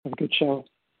Good show.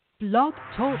 Blog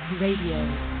Talk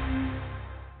Radio.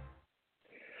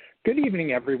 Good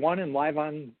evening, everyone, and live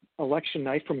on election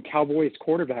night from Cowboys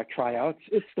quarterback tryouts,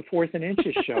 it's the Fourth and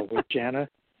Inches show with Jana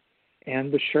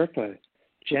and the Sherpa.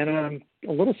 Jana, I'm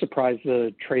a little surprised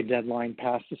the trade deadline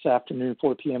passed this afternoon,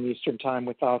 4 p.m. Eastern time,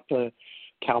 without the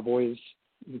Cowboys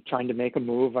trying to make a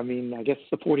move. I mean, I guess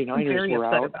the 49ers were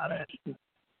out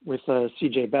with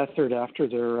C.J. Beathard after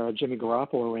their Jimmy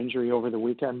Garoppolo injury over the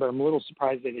weekend, but I'm a little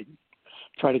surprised they didn't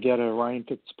try to get a Ryan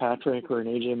Fitzpatrick or an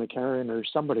A.J. McCarron or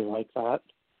somebody like that.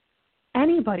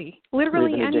 Anybody,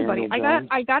 literally anybody. Daniel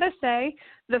I gotta say,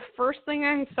 the first thing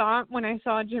I saw when I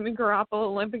saw Jimmy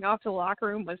Garoppolo limping off to the locker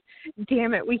room was,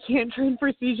 damn it, we can't trade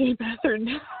for C.J. Beathard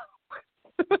now.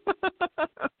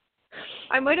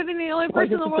 I might have been the only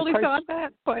person in the world who thought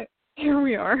that, but here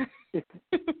we are.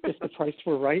 if the price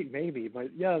were right, maybe. But,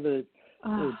 yeah, the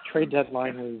trade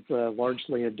deadline was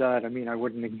largely a dud. I mean, I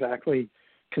wouldn't exactly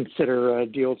consider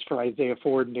deals for Isaiah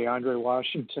Ford and DeAndre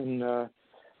Washington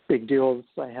big deals.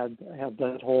 I had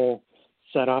that whole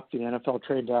set up, the NFL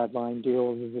trade deadline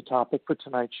deal is a topic for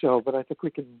tonight's show, but I think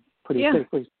we can pretty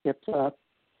safely skip that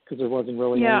because there wasn't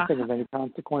really anything of any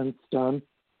consequence done.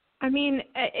 I mean,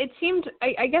 it seemed,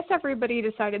 I guess everybody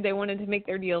decided they wanted to make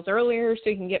their deals earlier so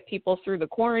you can get people through the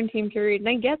quarantine period, and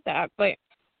I get that, but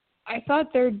I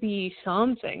thought there'd be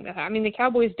something. I mean, the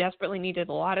Cowboys desperately needed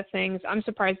a lot of things. I'm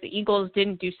surprised the Eagles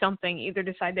didn't do something, either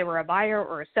decide they were a buyer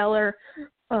or a seller,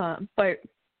 but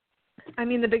I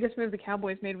mean, the biggest move the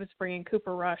Cowboys made was bringing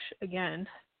Cooper Rush again,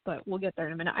 but we'll get there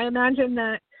in a minute. I imagine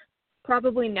that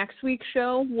probably next week's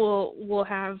show we'll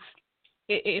have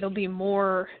it'll be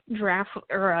more draft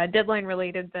or deadline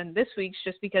related than this week's,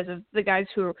 just because of the guys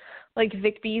who like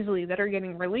Vic Beasley that are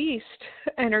getting released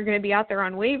and are going to be out there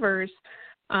on waivers.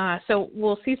 So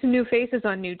we'll see some new faces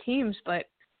on new teams, but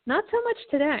not so much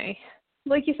today.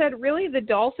 Like you said, really the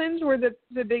Dolphins were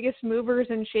the biggest movers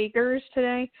and shakers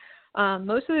today.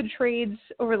 Most of the trades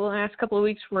over the last couple of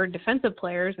weeks were defensive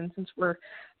players, and since we're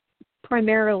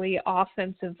primarily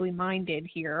offensively minded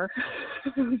here,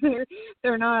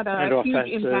 they're not a huge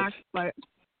impact, but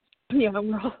yeah,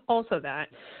 we're also that.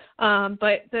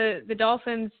 But the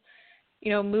Dolphins,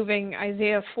 moving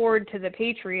Isaiah Ford to the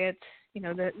Patriots,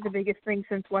 the biggest thing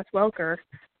since Wes Welker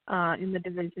in the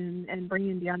division, and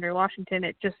bringing DeAndre Washington,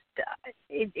 it just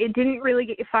it didn't really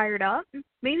get you fired up.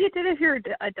 Maybe it did if you're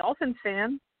a Dolphins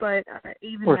fan, but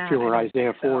even or that, if you were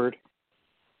Isaiah Ford.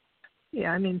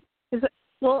 Yeah, I mean,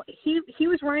 he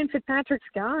was Ryan Fitzpatrick's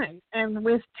guy, and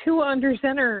with two under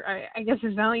center, I guess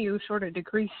his value sort of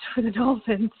decreased for the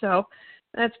Dolphins, so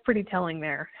that's pretty telling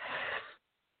there.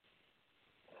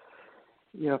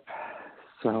 Yep.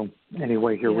 So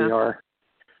anyway, here we are.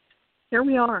 Here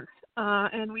we are.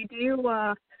 And we do,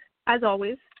 as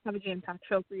always, have a jam-packed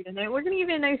show for you tonight. We're going to give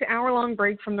you a nice hour-long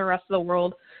break from the rest of the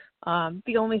world.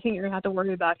 The only thing you're going to have to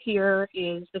worry about here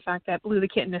is the fact that Blue the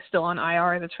Kitten is still on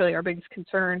IR. That's really our biggest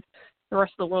concern. The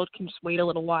rest of the world can just wait a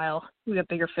little while. We've got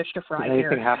bigger fish to fry here. Did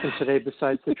anything happen today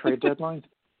besides the trade deadline?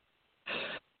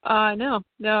 No,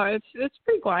 it's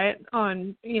pretty quiet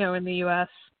on, in the U.S.,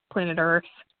 planet Earth.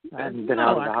 I haven't been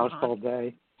out of the house all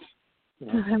day.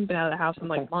 Yeah. I haven't been out of the house in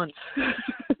like months.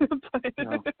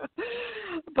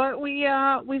 But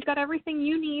we've got everything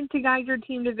you need to guide your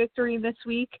team to victory this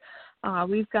week.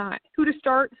 We've got who to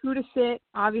start, who to sit.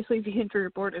 Obviously, the injury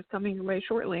report is coming your way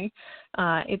shortly.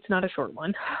 It's not a short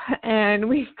one. And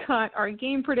we've got our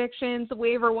game predictions,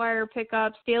 waiver wire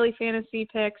pickups, daily fantasy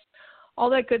picks, all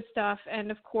that good stuff.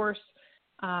 And, of course,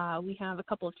 we have a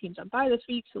couple of teams on bye this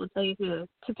week, so we'll tell you who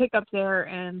to pick up there.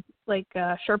 And like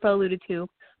Sherpa alluded to,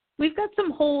 we've got some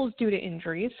holes due to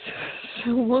injuries,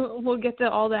 so we'll get to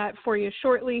all that for you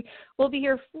shortly. We'll be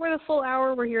here for the full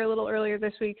hour. We're here a little earlier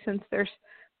this week since there's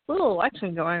a little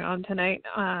election going on tonight,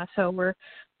 so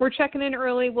we're checking in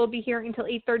early. We'll be here until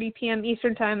 8:30 p.m.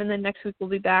 Eastern Time, and then next week we'll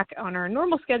be back on our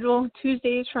normal schedule,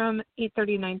 Tuesdays from 8:30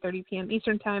 to 9:30 p.m.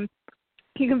 Eastern Time.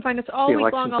 You can find us all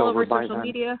week long all over social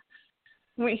media.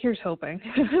 Wait, here's hoping.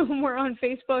 We're on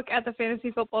Facebook at the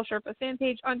Fantasy Football Sherpa fan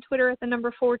page, on Twitter at the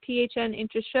number 4THN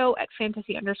Inches Show, at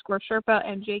fantasy_Sherpa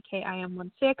and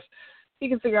JKIM16. You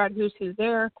can figure out who's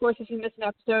there. Of course, if you miss an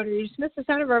episode or you just miss the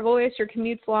sound of our voice, your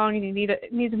commute's long and you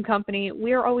need some company,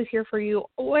 we're always here for you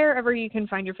wherever you can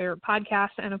find your favorite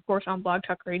podcast, and of course on Blog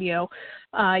Talk Radio.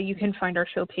 You can find our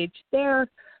show page there.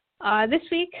 This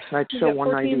week, tonight's show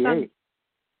 198.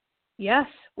 Yes,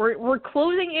 we're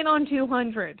closing in on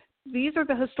 200. These are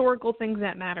the historical things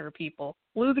that matter, people.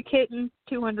 Blue the Kitten,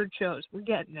 200 shows. We're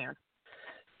getting there.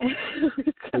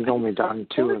 We've only done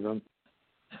 2 of them.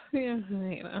 Yeah,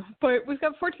 but we've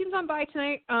got 4 teams on bye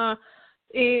tonight.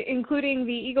 including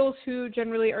the Eagles, who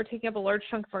generally are taking up a large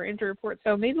chunk of our injury report.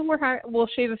 So maybe we'll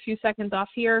shave a few seconds off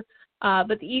here.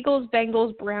 But the Eagles,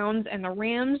 Bengals, Browns, and the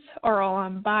Rams are all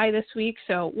on bye this week,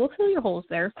 so we'll fill your holes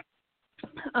there.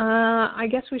 I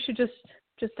guess we should just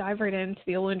dive right into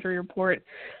the old injury report.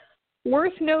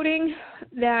 Worth noting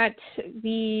that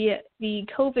the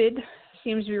COVID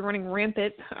seems to be running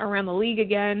rampant around the league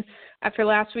again after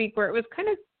last week where it was kind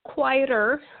of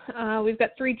quieter. We've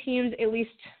got 3 teams, at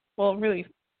least, well, really,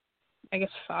 I guess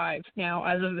 5 now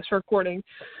as of this recording.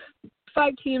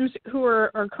 5 teams who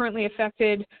are currently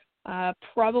affected.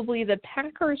 Probably the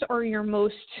Packers are your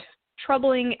most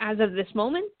troubling as of this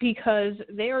moment because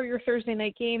they are your Thursday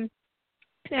night game.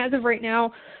 As of right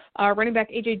now, running back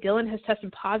A.J. Dillon has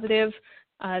tested positive.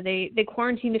 They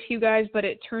quarantined a few guys, but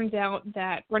it turns out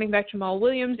that running back Jamal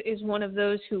Williams is one of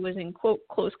those who was in, quote,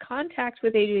 close contact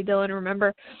with A.J. Dillon.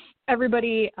 Remember,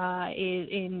 everybody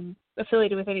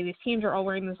affiliated with any of these teams are all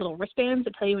wearing those little wristbands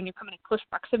that tell you when you're coming in close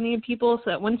proximity to people so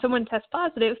that when someone tests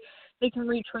positive, they can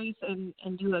retrace and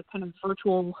do a kind of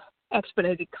virtual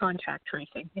expedited contact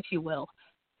tracing, if you will.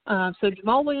 So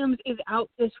Jamal Williams is out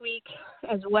this week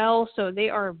as well, so they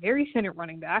are very thin at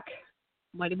running back.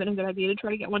 Might have been a good idea to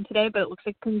try to get one today, but it looks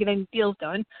like couldn't get any deals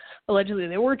done. Allegedly,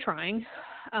 they were trying.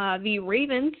 The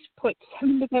Ravens put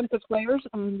 7 defensive players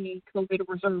on the COVID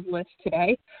reserve list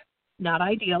today. Not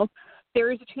ideal.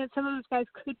 There is a chance some of those guys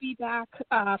could be back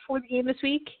for the game this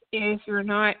week. If you're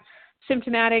not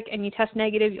symptomatic and you test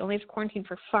negative, you only have to quarantine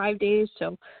for 5 days.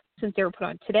 So since they were put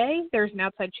on today, there's an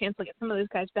outside chance they'll get some of those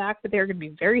guys back, but they're going to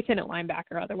be very thin at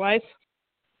linebacker otherwise.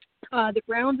 The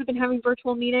Browns have been having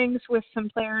virtual meetings with some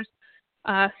players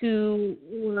who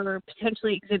were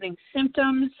potentially exhibiting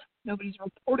symptoms. Nobody's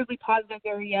reportedly positive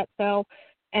there yet, though.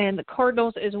 And the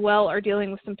Cardinals as well are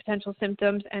dealing with some potential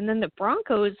symptoms. And then the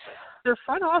Broncos, their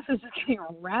front office is getting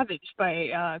ravaged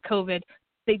by COVID.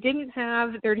 They didn't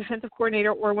have their defensive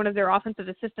coordinator or one of their offensive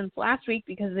assistants last week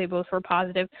because they both were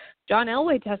positive. John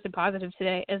Elway tested positive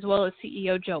today, as well as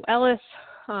CEO Joe Ellis.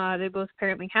 They both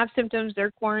apparently have symptoms.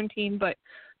 They're quarantined, but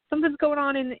something's going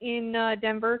on in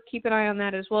Denver. Keep an eye on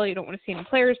that as well. You don't want to see any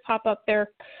players pop up there.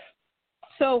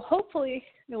 So hopefully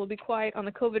it will be quiet on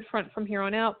the COVID front from here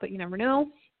on out, but you never know.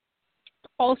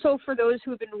 Also, for those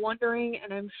who have been wondering,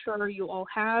 and I'm sure you all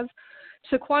have,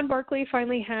 Saquon Barkley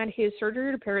finally had his surgery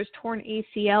to repair his torn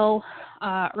ACL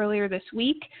earlier this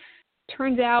week.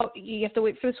 Turns out you have to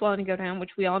wait for the swelling to go down, which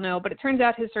we all know, but it turns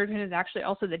out his surgeon is actually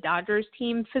also the Dodgers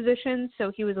team physician,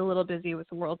 so he was a little busy with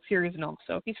the World Series and all.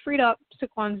 So he's freed up.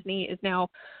 Saquon's knee is now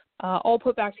all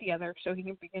put back together, so he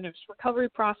can begin his recovery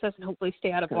process and hopefully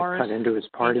stay out of bars. Cut into his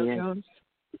partying.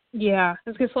 Yeah,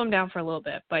 it's going to slow him down for a little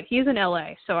bit, but he's in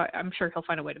L.A., so I'm sure he'll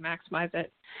find a way to maximize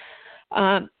it.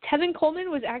 Tevin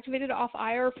Coleman was activated off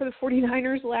IR for the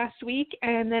 49ers last week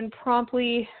and then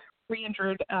promptly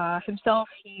re-injured himself.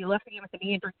 He left the game with a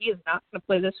knee injury. He is not going to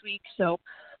play this week, so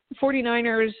the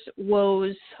 49ers'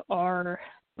 woes are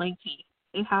lengthy.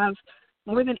 They have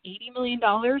more than $80 million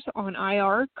on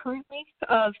IR currently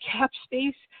of cap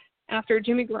space after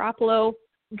Jimmy Garoppolo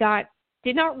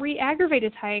did not re-aggravate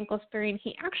his high ankle sprain.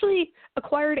 He actually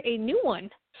acquired a new one,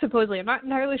 supposedly. I'm not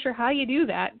entirely sure how you do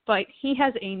that, but he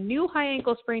has a new high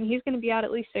ankle sprain. He's going to be out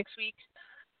at least 6 weeks.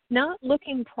 Not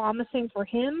looking promising for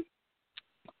him.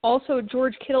 Also,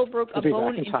 George Kittle broke a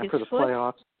bone in his foot. For the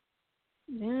playoffs.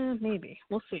 Yeah, maybe.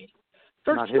 We'll see.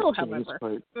 George Kittle, however,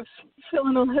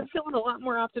 feeling a lot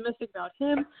more optimistic about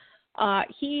him.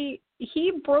 He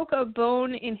broke a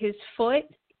bone in his foot.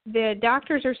 The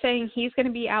doctors are saying he's going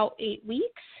to be out 8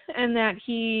 weeks and that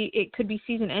it could be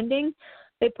season ending.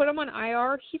 They put him on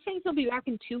IR. He's saying he'll be back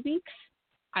in 2 weeks.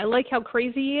 I like how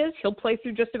crazy he is. He'll play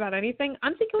through just about anything.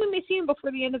 I'm thinking we may see him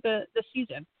before the end of the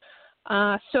season.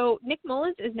 So Nick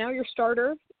Mullins is now your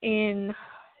starter in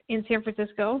San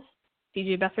Francisco.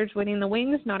 DJ Beathard's winning the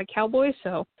wings, not a Cowboy,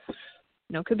 so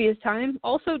could be his time.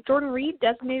 Also, Jordan Reed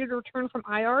designated to return from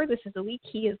IR. This is the week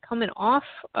he is coming off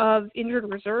of injured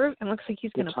reserve and looks like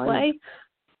he's going to play.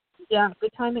 Yeah,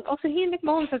 good timing. Also, he and Nick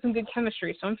Mullins have some good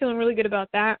chemistry, so I'm feeling really good about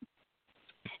that.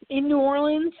 In New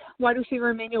Orleans, wide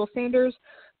receiver Emmanuel Sanders,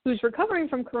 who's recovering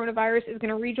from coronavirus, is going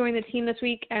to rejoin the team this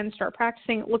week and start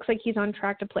practicing. It looks like he's on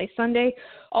track to play Sunday.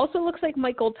 Also looks like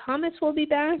Michael Thomas will be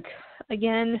back,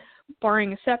 again,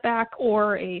 barring a setback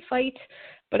or a fight,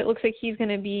 but it looks like he's going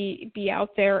to be out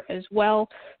there as well.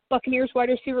 Buccaneers wide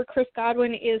receiver Chris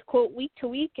Godwin is, quote, week to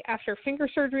week after finger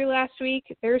surgery last week.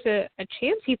 There's a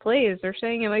chance he plays. They're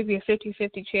saying it might be a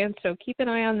 50-50 chance, so keep an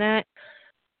eye on that.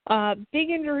 Big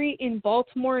injury in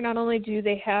Baltimore. Not only do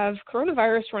they have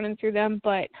coronavirus running through them,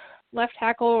 but left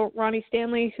tackle Ronnie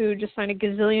Stanley, who just signed a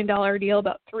gazillion-dollar deal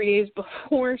about 3 days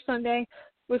before Sunday,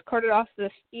 was carted off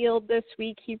the field this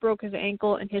week. He broke his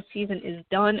ankle, and his season is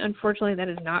done. Unfortunately, that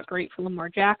is not great for Lamar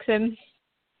Jackson.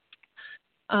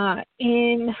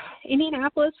 In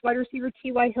Indianapolis, wide receiver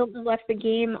T.Y. Hilton left the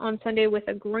game on Sunday with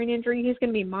a groin injury. He's going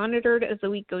to be monitored as the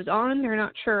week goes on. They're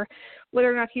not sure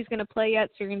whether or not he's going to play yet,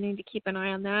 so you're going to need to keep an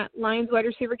eye on that. Lions wide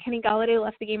receiver Kenny Golladay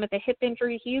left the game with a hip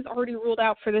injury. He's already ruled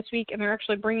out for this week, and they're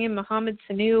actually bringing in Mohamed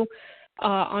Sanu.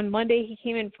 On Monday, he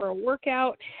came in for a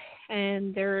workout,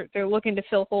 and they're looking to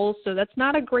fill holes, so that's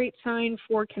not a great sign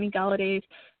for Kenny Golladay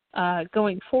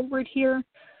going forward here.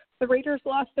 The Raiders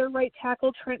lost their right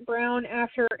tackle, Trent Brown,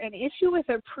 after an issue with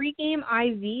a pregame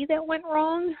IV that went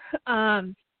wrong.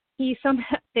 They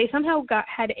somehow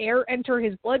had air enter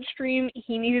his bloodstream.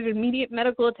 He needed immediate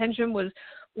medical attention, was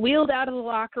wheeled out of the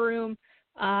locker room,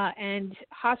 and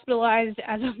hospitalized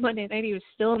as of Monday night. He was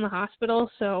still in the hospital.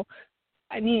 So,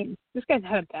 I mean, this guy's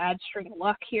had a bad string of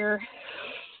luck here.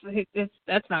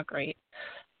 That's not great.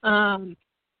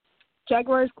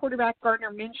 Jaguars quarterback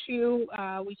Gardner Minshew,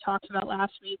 we talked about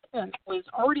last week, was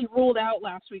already ruled out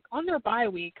last week on their bye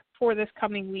week for this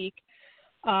coming week.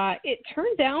 It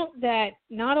turns out that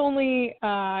not only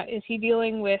is he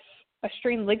dealing with a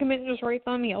strained ligament in his right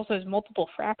thumb, he also has multiple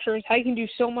fractures. How he can do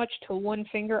so much to one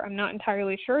finger, I'm not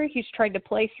entirely sure. He's tried to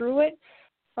play through it,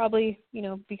 probably,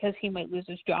 because he might lose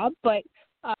his job. But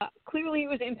clearly it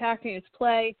was impacting his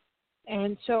play.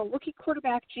 And so rookie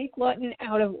quarterback Jake Luton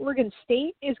out of Oregon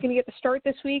State is going to get the start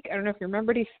this week. I don't know if you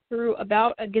remember, he threw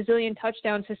about a gazillion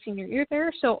touchdowns his senior year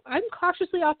there. So I'm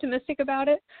cautiously optimistic about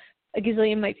it. A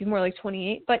gazillion might be more like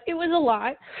 28, but it was a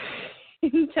lot.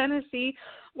 In Tennessee,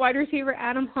 wide receiver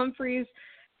Adam Humphries,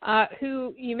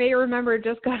 who you may remember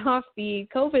just got off the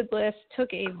COVID list,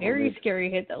 took a very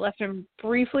scary hit that left him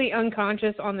briefly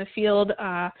unconscious on the field.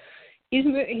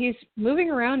 He's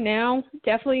moving around now,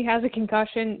 definitely has a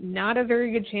concussion, not a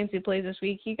very good chance he plays this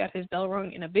week. He got his bell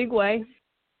rung in a big way.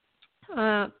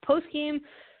 Post-game,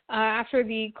 after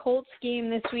the Colts game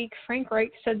this week, Frank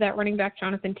Reich said that running back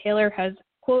Jonathan Taylor has,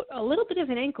 quote, a little bit of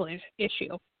an ankle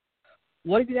issue.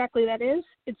 What exactly that is?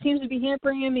 It seems to be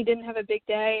hampering him. He didn't have a big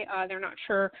day. They're not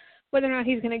sure whether or not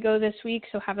he's going to go this week,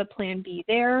 so have a plan B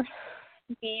there.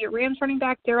 The Rams running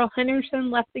back Darrell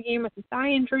Henderson left the game with a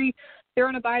thigh injury. They're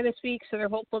on a bye this week, so they're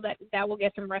hopeful that will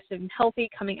get them rested and healthy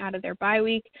coming out of their bye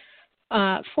week.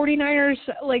 49ers,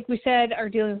 like we said, are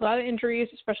dealing with a lot of injuries,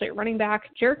 especially at running back.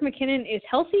 Jerick McKinnon is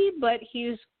healthy, but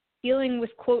he's dealing with,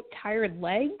 quote, tired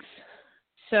legs.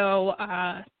 So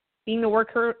being the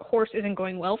workhorse isn't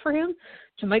going well for him.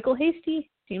 So Michael Hasty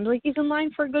seems like he's in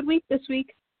line for a good week this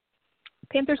week.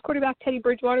 Panthers quarterback Teddy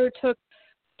Bridgewater took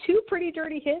two pretty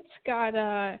dirty hits,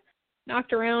 got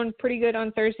knocked around pretty good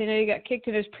on Thursday night. He got kicked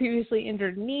in his previously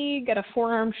injured knee, got a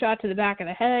forearm shot to the back of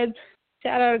the head,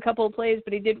 sat out a couple of plays,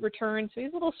 but he did return. So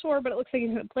he's a little sore, but it looks like he's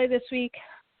going to play this week.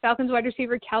 Falcons wide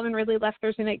receiver Calvin Ridley left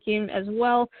Thursday night game as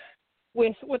well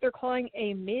with what they're calling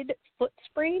a mid-foot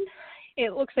sprain.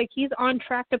 It looks like he's on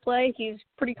track to play. He's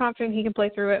pretty confident he can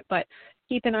play through it, but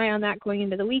keep an eye on that going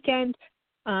into the weekend.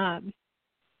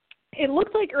 It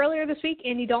looked like earlier this week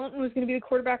Andy Dalton was going to be the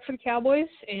quarterback for the Cowboys,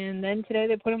 and then today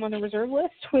they put him on the reserve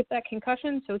list with that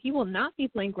concussion, so he will not be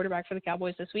playing quarterback for the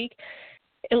Cowboys this week.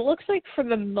 It looks like for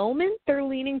the moment they're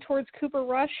leaning towards Cooper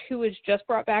Rush, who was just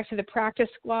brought back to the practice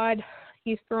squad.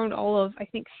 He's thrown all of, I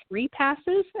think, 3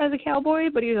 passes as a Cowboy,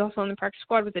 but he was also on the practice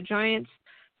squad with the Giants.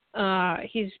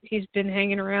 He's been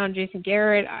hanging around Jason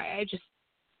Garrett.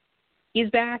 He's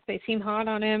back. They seem hot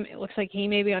on him. It looks like he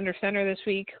may be under center this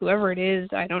week. Whoever it is,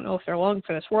 I don't know if they're long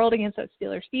for this world against that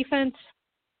Steelers defense.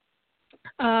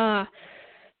 The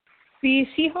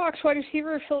Seahawks wide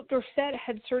receiver Philip Dorsett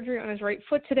had surgery on his right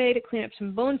foot today to clean up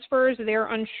some bone spurs. They're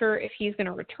unsure if he's going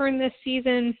to return this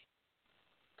season.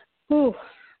 Ooh,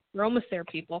 we're almost there,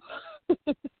 people.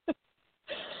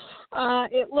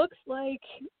 It looks like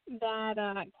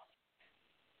that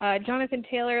Jonathan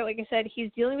Taylor, like I said, he's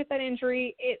dealing with that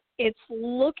injury. It's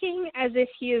looking as if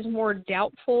he is more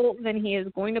doubtful than he is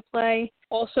going to play.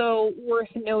 Also worth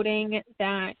noting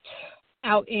that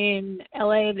out in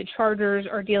LA, the Chargers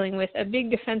are dealing with a big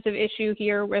defensive issue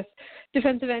here with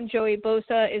defensive end Joey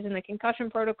Bosa is in the concussion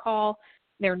protocol.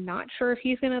 They're not sure if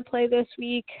he's going to play this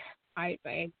week. I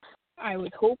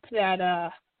would hope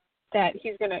that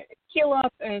he's going to heal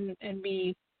up and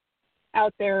be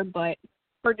out there, but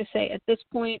hard to say at this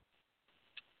point.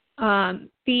 The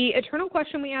eternal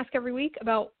question we ask every week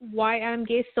about why Adam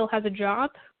Gase still has a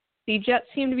job, the Jets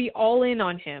seem to be all in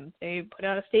on him. They put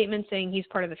out a statement saying he's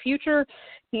part of the future.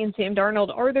 He and Sam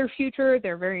Darnold are their future.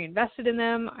 They're very invested in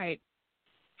them.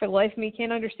 For the life of me,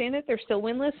 can't understand it. They're still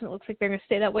winless, and it looks like they're going to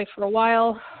stay that way for a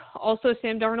while. Also,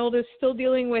 Sam Darnold is still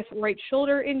dealing with right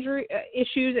shoulder injury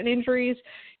issues and injuries.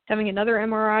 He's having another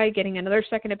MRI, getting another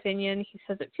second opinion. He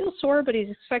says it feels sore, but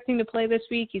he's expecting to play this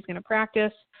week. He's going to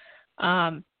practice.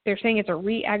 They're saying it's a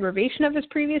re-aggravation of his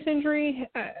previous injury.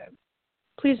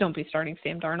 Please don't be starting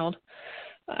Sam Darnold.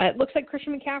 It looks like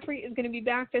Christian McCaffrey is going to be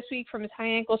back this week from his high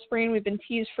ankle sprain. We've been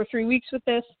teased for 3 weeks with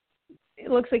this. It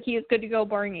looks like he is good to go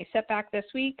barring a setback this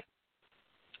week.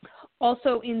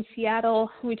 Also in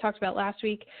Seattle, we talked about last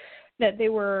week that they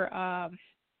were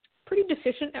pretty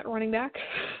deficient at running back.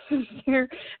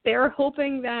 They're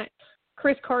hoping that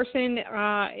Chris Carson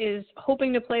is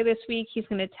hoping to play this week. He's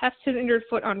going to test his injured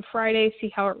foot on Friday,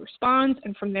 see how it responds,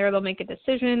 and from there they'll make a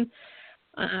decision.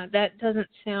 That doesn't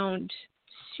sound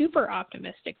super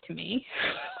optimistic to me.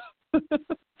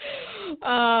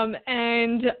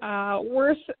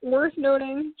 Worth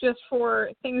noting, just for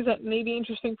things that may be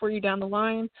interesting for you down the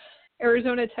line,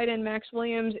 Arizona tight end Max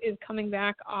Williams is coming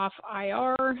back off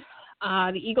IR.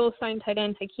 The Eagles signed tight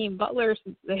end Hakeem Butler,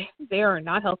 since they are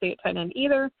not healthy at tight end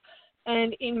either.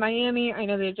 And in Miami, I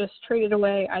know they just traded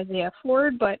away Isaiah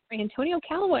Ford, but Antonio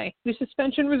Callaway, whose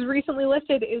suspension was recently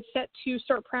lifted, is set to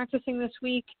start practicing this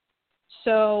week.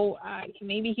 So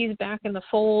maybe he's back in the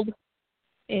fold.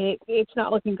 It's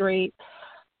not looking great.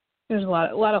 There's a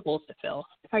lot of holes to fill.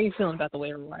 How are you feeling about the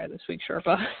waiver wire this week,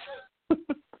 Sherpa?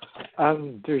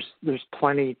 There's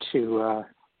plenty to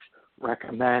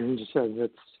recommend. So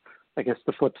that's, I guess,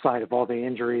 the flip side of all the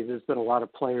injuries is that a lot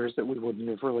of players that we wouldn't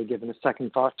have really given a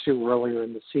second thought to earlier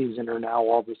in the season are now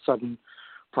all of a sudden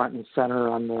front and center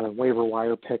on the waiver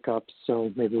wire pickups.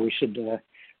 So maybe we should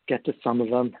get to some of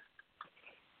them.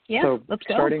 Yeah, so let's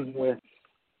go.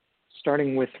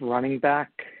 Starting with running back,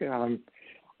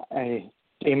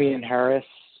 Damian Harris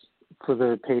for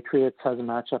the Patriots has a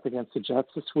matchup against the Jets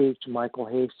this week. Michael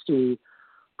Hasty,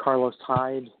 Carlos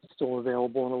Hyde still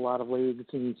available in a lot of leagues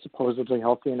and supposedly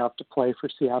healthy enough to play for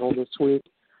Seattle this week.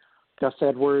 Gus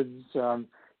Edwards,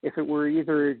 if it were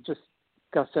either just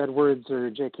Gus Edwards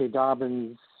or J.K.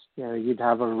 Dobbins, you'd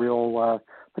have a real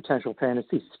potential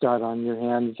fantasy stud on your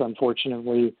hands.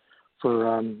 Unfortunately,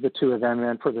 for the two of them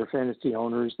and for their fantasy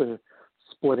owners, they're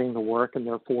splitting the work, and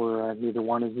therefore neither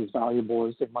one is as valuable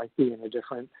as they might be in a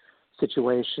different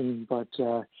situation. But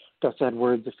Gus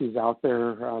Edwards, if he's out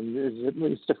there, is at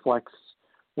least a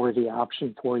flex-worthy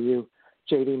option for you.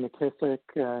 J.D.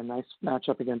 McKissick, nice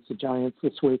matchup against the Giants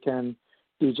this weekend.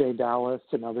 DJ Dallas,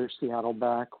 another Seattle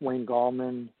back. Wayne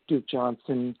Gallman, Duke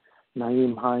Johnson,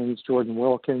 Naeem Hines, Jordan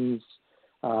Wilkins.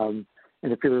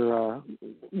 And if you're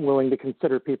willing to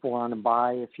consider people on a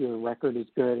buy, if your record is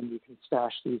good and you can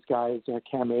stash these guys,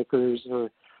 Cam Akers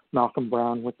or Malcolm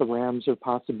Brown with the Rams are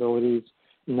possibilities.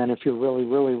 And then if you're really,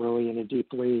 really, really in a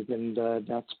deep league and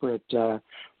desperate,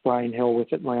 Brian Hill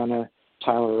with Atlanta,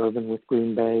 Tyler Urban with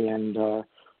Green Bay, and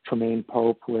Tremaine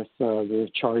Pope with the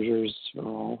Chargers are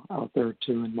all out there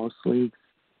too in most leagues.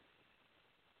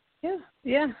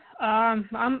 Yeah.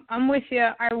 I'm with you.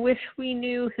 I wish we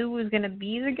knew who was going to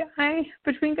be the guy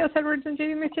between Gus Edwards and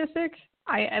J.D. McKissick.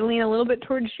 I lean a little bit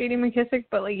towards J.D. McKissick,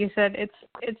 but like you said,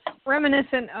 it's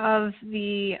reminiscent of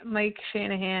the Mike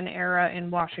Shanahan era in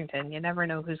Washington. You never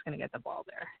know who's going to get the ball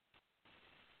there.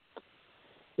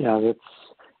 Yeah,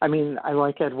 I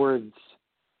like Edwards'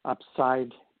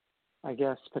 upside, I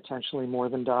guess, potentially more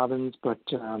than Dobbins, but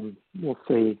we'll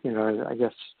see. I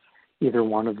guess either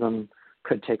one of them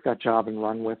could take that job and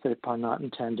run with it, pun not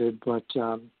intended. But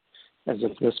as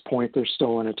of this point, they're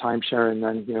still in a timeshare, and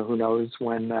then who knows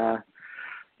when they're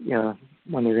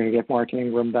going to get Mark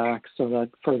Ingram back, so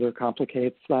that further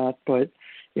complicates that. But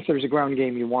if there's a ground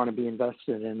game you want to be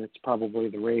invested in, it's probably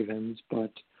the Ravens.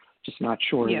 But just not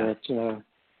sure that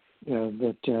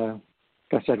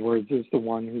Gus Edwards is the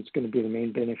one who's going to be the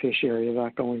main beneficiary of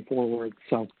that going forward.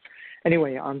 So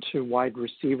anyway, on to wide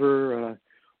receiver.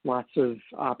 Lots of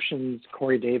options.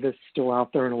 Corey Davis still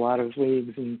out there in a lot of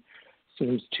leagues and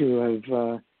seems to have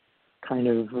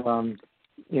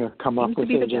come up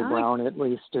with A.J. Brown at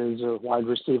least as a wide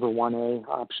receiver 1A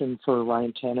option for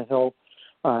Ryan Tannehill.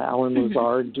 Alan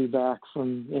Lazard due back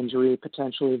from injury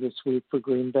potentially this week for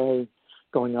Green Bay,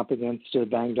 going up against a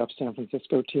banged-up San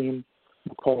Francisco team.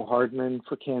 Cole Hardman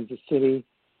for Kansas City.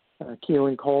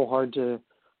 Keelan Cole, hard to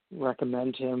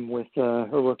recommend him with a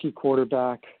rookie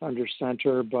quarterback under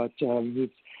center, but he's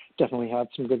definitely had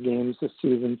some good games this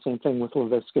season. Same thing with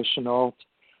Laviska Shenault.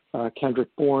 Kendrick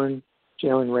Bourne,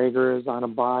 Jalen Reagor is on a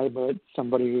bye, but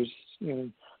somebody who's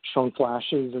shown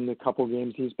flashes in the couple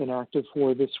games he's been active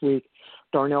for this week.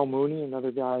 Darnell Mooney,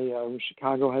 another guy who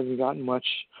Chicago hasn't gotten much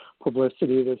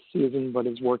publicity this season, but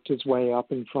has worked his way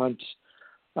up in front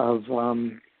of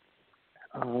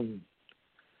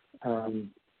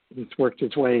He's worked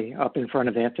his way up in front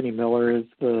of Anthony Miller as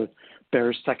the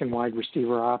Bears' second wide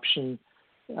receiver option.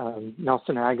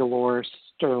 Nelson Aguilar,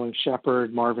 Sterling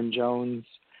Shepard, Marvin Jones,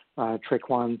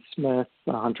 Traquan Smith,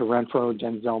 Hunter Renfrow,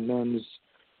 Denzel Mims,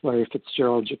 Larry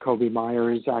Fitzgerald, Jacoby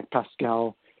Myers, Zach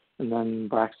Pascal, and then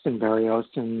Braxton Berrios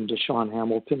and Deshaun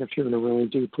Hamilton. If you're in a really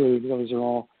deep league, those are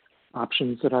all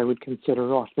options that I would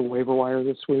consider off the waiver wire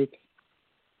this week.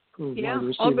 Yeah,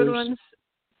 all good ones.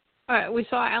 We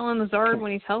saw Alan Lazard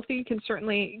when he's healthy can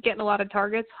certainly get a lot of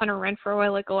targets. Hunter Renfrow I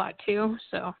like a lot too.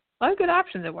 So a lot of good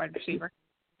options at wide receiver.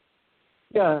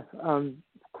 Yeah,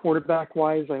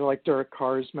 quarterback-wise, I like Derek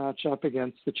Carr's matchup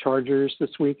against the Chargers this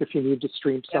week if you need to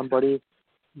stream somebody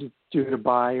due to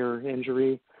bye or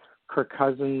injury. Kirk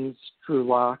Cousins, Drew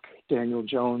Lock, Daniel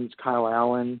Jones, Kyle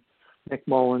Allen, Nick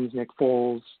Mullins, Nick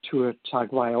Foles, Tua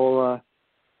Tagovailoa,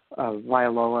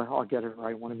 I'll get it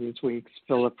right one of these weeks.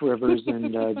 Phillip Rivers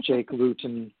and Jake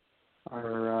Luton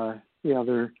are the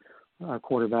other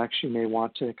quarterbacks you may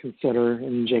want to consider.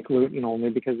 And Jake Luton only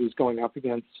because he's going up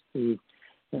against the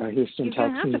Houston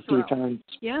Texans defense.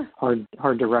 Yeah. Hard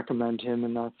to recommend him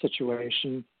in that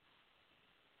situation.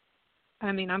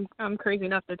 I mean, I'm crazy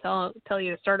enough to tell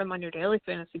you to start him on your daily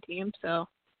fantasy team. So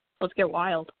let's get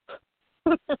wild.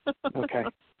 Okay.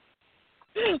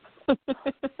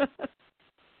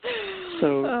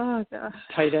 So,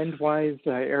 tight end wise,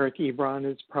 Eric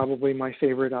Ebron is probably my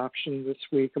favorite option this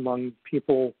week among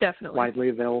people widely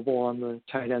available on the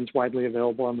tight ends, widely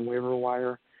available on the waiver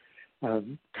wire.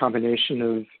 Combination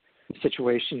of the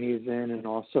situation he's in and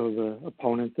also the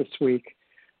opponent this week.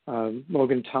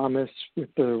 Logan Thomas with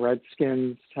the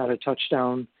Redskins had a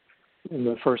touchdown in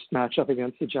the first matchup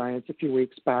against the Giants a few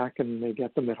weeks back, and they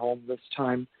get them at home this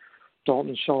time.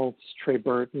 Dalton Schultz, Trey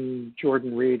Burton,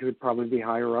 Jordan Reed would probably be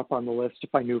higher up on the list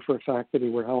if I knew for a fact that he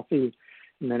were healthy.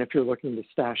 And then if you're looking to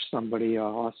stash somebody,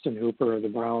 Austin Hooper of the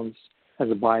Browns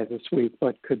has a bye this week,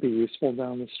 but could be useful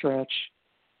down the stretch.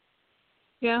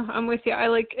 Yeah, I'm with you. I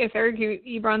like if Eric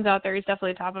Ebron's out there, he's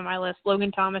definitely top of my list.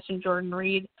 Logan Thomas and Jordan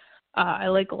Reed, I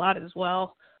like a lot as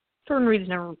well. Jordan Reed's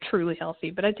never truly healthy,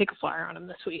 but I'd take a flyer on him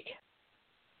this week.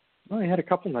 Well, he had a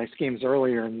couple nice games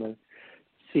earlier in the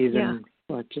season,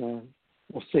 but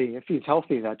we'll see. If he's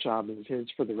healthy, that job is his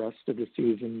for the rest of the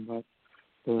season, but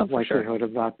the likelihood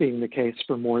of that being the case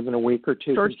for more than a week or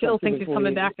two. George Hill thinks he's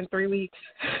coming back in 3 weeks.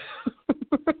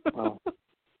 Well,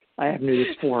 I have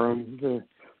news for him.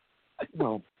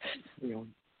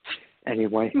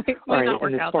 Anyway. All right,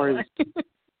 and as far as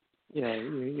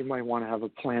you might want to have a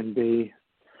plan B.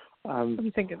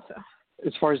 I'm thinking so.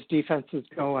 As far as defenses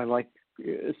go, I like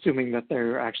assuming that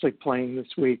they're actually playing this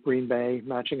week. Green Bay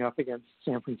matching up against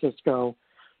San Francisco,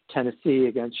 Tennessee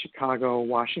against Chicago,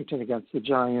 Washington against the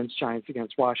Giants, Giants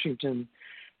against Washington,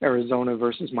 Arizona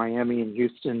versus Miami, and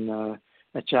Houston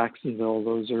at Jacksonville.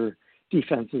 Those are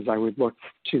defenses I would look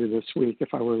to this week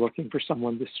if I were looking for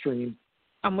someone to stream.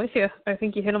 I'm with you. I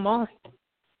think you hit them all.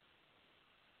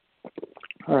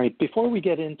 All right. Before we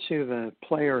get into the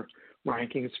player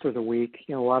rankings for the week,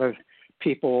 a lot of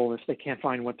people, if they can't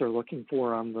find what they're looking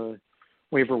for on the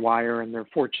waiver wire and they're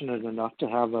fortunate enough to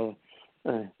have a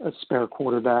spare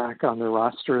quarterback on their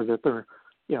roster that they're,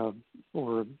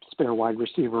 or a spare wide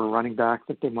receiver or running back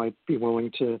that they might be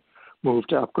willing to move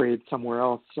to upgrade somewhere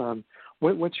else.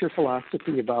 What's your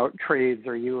philosophy about trades?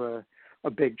 Are you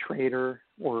a big trader,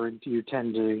 or do you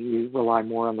tend to rely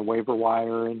more on the waiver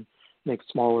wire and make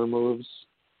smaller moves?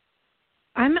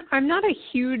 I'm not a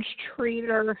huge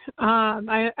trader.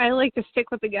 I like to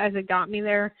stick with the guys that got me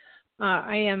there.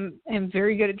 I am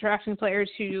very good at drafting players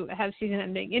who have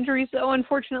season-ending injuries, though,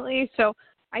 unfortunately. So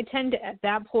I tend to, at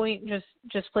that point,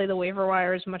 just play the waiver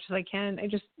wire as much as I can.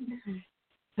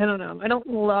 I don't know. I don't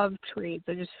love trades.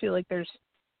 I just feel like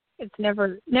it's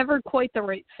never quite the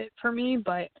right fit for me.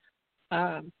 But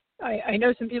I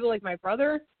know some people, like my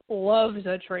brother, loves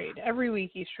a trade. Every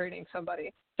week he's trading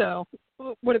somebody. So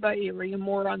what about you? Are you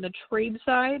more on the trade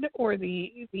side or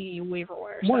the waiver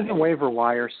wire side? More on the waiver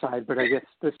wire side, but I guess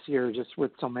this year, just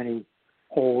with so many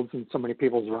holds and so many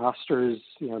people's rosters,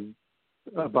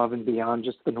 above and beyond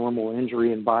just the normal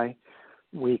injury and bye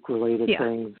week related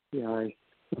things, I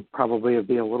would probably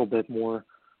be a little bit more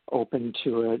open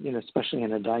to it, especially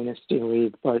in a dynasty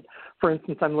league. But for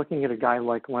instance, I'm looking at a guy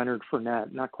like Leonard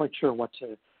Fournette, not quite sure what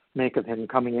to make of him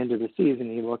coming into the season.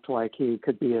 He looked like he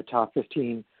could be a top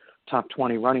 15, top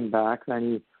 20 running back. Then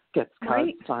he gets cut,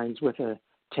 signs with a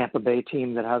Tampa Bay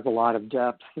team that has a lot of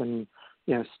depth and,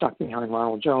 stuck behind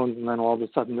Ronald Jones. And then all of a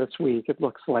sudden this week, it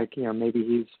looks like, maybe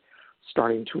he's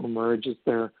starting to emerge as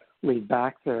their lead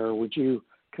back there. Would you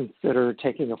consider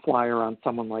taking a flyer on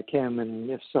someone like him? And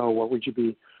if so, what would you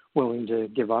be willing to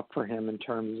give up for him in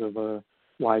terms of a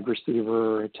wide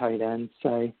receiver or a tight end,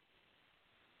 say?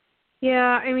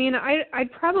 Yeah, I mean,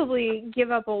 I'd probably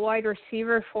give up a wide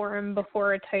receiver for him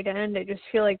before a tight end. I just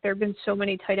feel like there have been so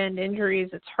many tight end injuries.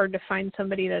 It's hard to find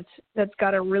somebody that's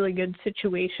got a really good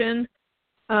situation.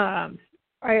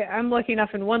 I'm lucky enough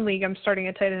in one league I'm starting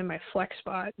a tight end in my flex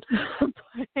spot. But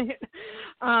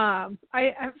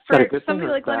for somebody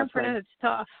like Leonard Fournette, it's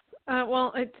tough.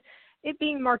 Well, it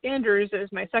being Mark Andrews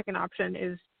as my second option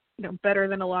is, better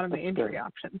than a lot of my injury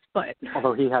options. But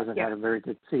although he hasn't had a very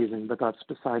good season, but that's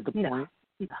beside the point.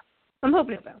 No. I'm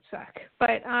hoping to bounce back.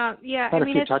 But yeah, I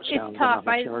mean, it's tough.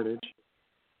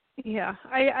 Yeah,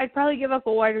 I'd probably give up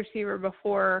a wide receiver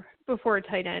before a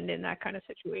tight end in that kind of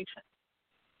situation.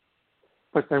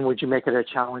 But then would you make it a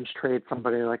challenge trade,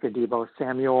 somebody like a Deebo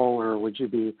Samuel, or would you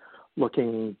be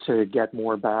looking to get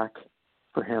more back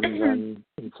for him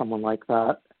than someone like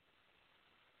that?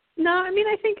 No, I mean,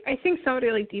 I think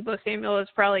somebody like Deebo Samuel is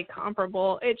probably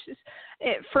comparable. It's just,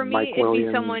 for me, it'd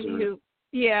be someone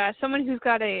someone who's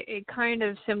got a kind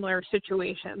of similar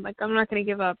situation. Like, I'm not going to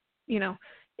give up,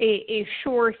 a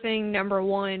sure thing number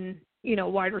one,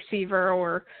 wide receiver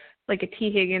or like a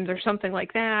T. Higgins or something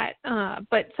like that.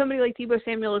 But somebody like Deebo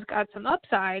Samuel has got some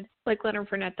upside, like Leonard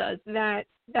Fournette does. That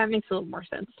makes a little more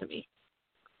sense to me.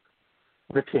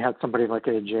 What if you had somebody like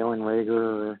a Jalen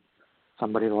Reagor or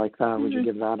somebody like that? Would you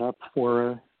give that up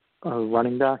for a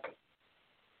running back?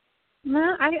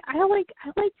 No, I like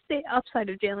the upside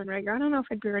of Jalen Reagor. I don't know if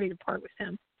I'd be ready to part with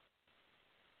him.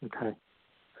 Okay.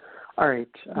 All right.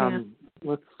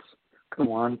 Let's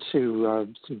go on to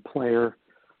some player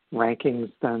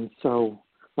rankings then. So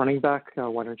running back,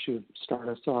 why don't you start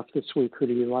us off this week? Who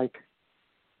do you like?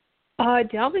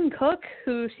 Dalvin Cook,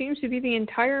 who seems to be the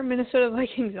entire Minnesota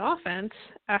Vikings offense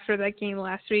after that game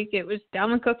last week. It was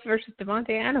Dalvin Cook versus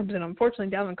Devontae Adams, and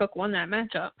unfortunately Dalvin Cook won that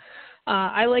matchup.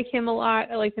 I like him a lot.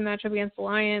 I like the matchup against the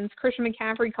Lions. Christian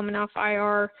McCaffrey coming off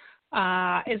IR.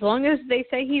 As long as they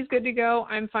say he's good to go,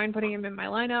 I'm fine putting him in my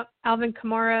lineup. Alvin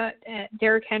Kamara,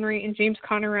 Derrick Henry, and James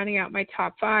Conner rounding out my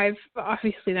top five.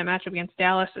 Obviously, that matchup against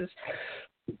Dallas is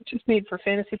just made for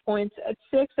fantasy points. At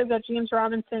 6, I've got James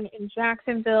Robinson in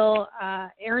Jacksonville.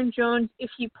 Aaron Jones, if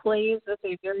he plays, that's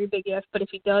a very big if, but if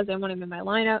he does, I want him in my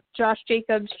lineup. Josh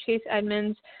Jacobs, Chase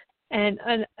Edmonds, and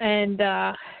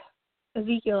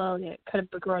Ezekiel Elliott, kind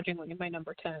of begrudgingly, in my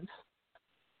number 10.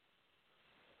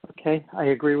 Okay, I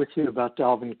agree with you about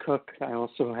Dalvin Cook. I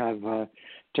also have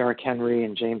Derrick Henry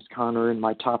and James Conner in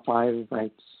my top 5,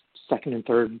 ranked 2nd and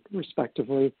 3rd,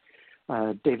 respectively.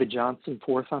 David Johnson,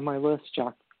 4th on my list.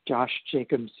 Josh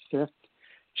Jacobs, 5th.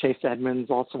 Chase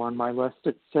Edmonds, also on my list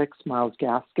at 6. Myles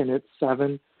Gaskin at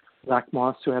 7. Zach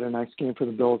Moss, who had a nice game for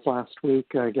the Bills last week,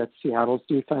 gets Seattle's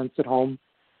defense at home,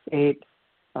 8.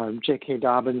 J.K.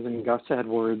 Dobbins and Gus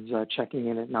Edwards checking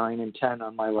in at 9 and 10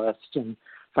 on my list. And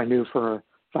if I knew for a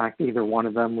fact either one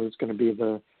of them was going to be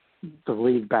the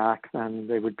lead back, then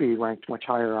they would be ranked much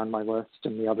higher on my list,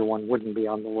 and the other one wouldn't be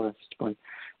on the list.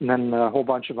 And then a whole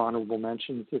bunch of honorable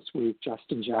mentions this week: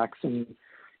 Justin Jackson,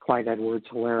 Clyde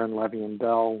Edwards-Helaire, and Le'Veon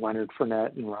Bell, Leonard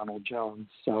Fournette, and Ronald Jones.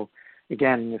 So,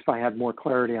 again, if I had more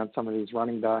clarity on some of these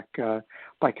running back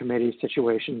by committee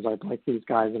situations, I'd like these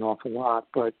guys an awful lot.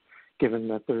 But given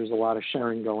that there's a lot of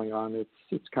sharing going on,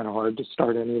 it's kind of hard to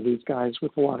start any of these guys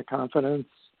with a lot of confidence.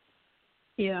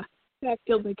 Yeah.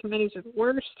 Backfield by committees are the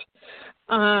worst.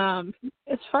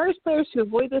 As far as players to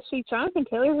avoid this week, Jonathan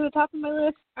Taylor's at the top of my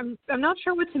list. I'm not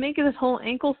sure what to make of this whole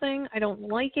ankle thing. I don't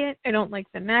like it. I don't like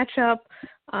the matchup.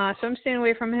 So I'm staying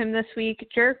away from him this week.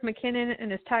 Jerick McKinnon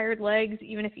and his tired legs,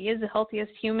 even if he is the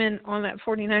healthiest human on that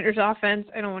 49ers offense,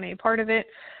 I don't want any part of it.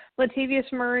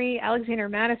 Latavius Murray, Alexander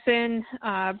Mattison,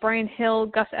 Brian Hill,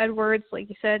 Gus Edwards, like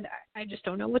you said, I just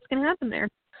don't know what's going to happen there.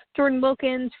 Jordan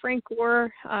Wilkins, Frank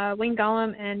Gore, Wayne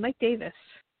Gollum, and Mike Davis.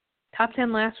 Top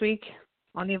 10 last week,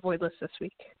 on the avoid list this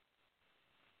week.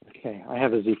 Okay, I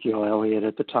have Ezekiel Elliott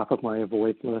at the top of my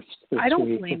avoid list this week. I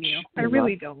don't blame you. I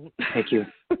really don't. Thank you.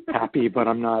 Happy, but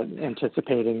I'm not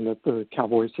anticipating that the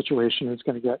Cowboys situation is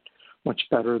going to get much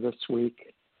better this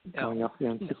week going up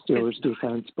against the Steelers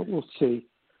defense, but we'll see.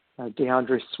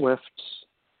 DeAndre Swift,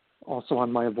 also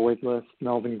on my avoid list.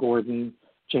 Melvin Gordon,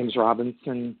 James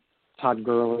Robinson, Todd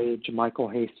Gurley,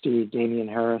 JaMychal Hasty, Damian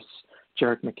Harris,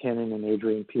 Jerick McKinnon, and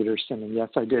Adrian Peterson. And yes,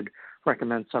 I did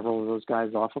recommend several of those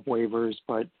guys off of waivers,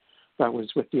 but that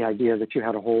was with the idea that you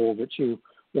had a hole that you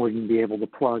wouldn't be able to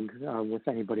plug with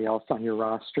anybody else on your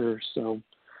roster. So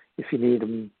if you need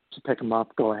them to pick them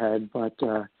up, go ahead. But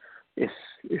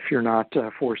if you're not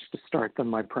forced to start them,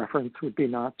 my preference would be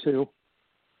not to.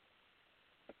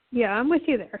 Yeah, I'm with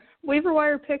you there. Waiver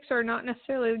wire picks are not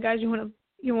necessarily the guys you want to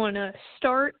you want to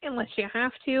start unless you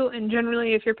have to, and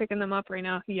generally if you're picking them up right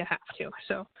now, you have to.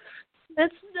 So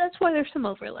that's why there's some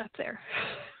overlap there.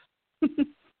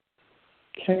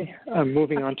 Okay,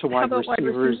 moving on to wide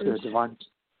receivers.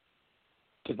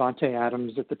 Devontae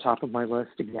Adams at the top of my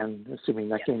list, again, assuming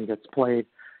that game gets played.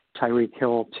 Tyreek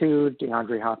Hill, 2.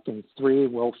 DeAndre Hopkins, 3.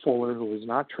 Will Fuller, who was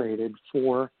not traded,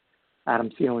 4.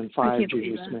 Adam Thielen, 5.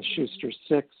 Juju Smith-Schuster,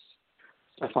 6.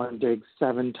 Stephon Diggs,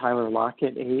 7. Tyler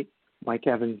Lockett, 8. Mike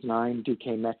Evans, 9.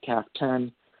 DK Metcalf,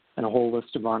 10. And a whole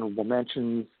list of honorable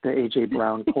mentions. The A.J.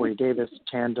 Brown, Corey Davis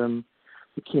tandem,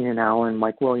 the Keenan Allen,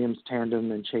 Mike Williams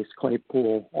tandem, and Chase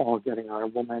Claypool all getting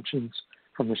honorable mentions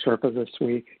from the Sherpa this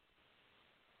week.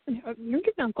 You're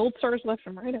getting on gold stars left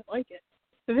and right. I like it.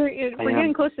 We're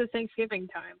getting close to Thanksgiving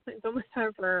time. It's almost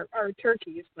time for our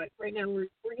turkeys, but right now we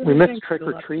missed trick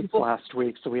or treats last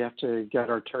week, so we have to get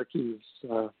our turkeys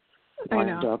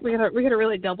lined up. We gotta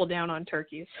really double down on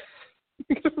turkeys.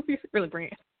 we gotta really bring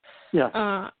it.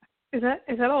 Yeah. Is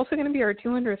that also going to be our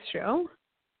 200th show?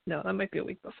 No, that might be a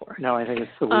week before. No, I think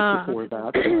it's the week before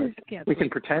that. Yeah, we can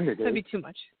pretend it is. That'd be too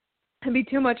much. It'd be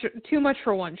too much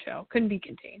for one show. Couldn't be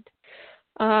contained.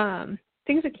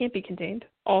 Things that can't be contained.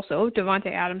 Also,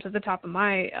 Devontae Adams at the top of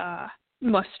my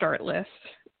must-start list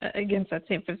against that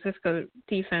San Francisco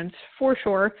defense for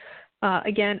sure.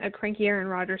 Again, a cranky Aaron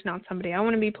Rodgers, not somebody I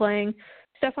want to be playing.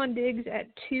 Stephon Diggs at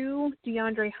 2,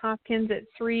 DeAndre Hopkins at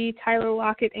 3, Tyler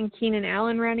Lockett and Keenan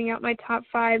Allen rounding out my top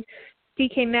 5,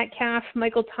 DK Metcalf,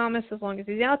 Michael Thomas as long as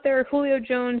he's out there, Julio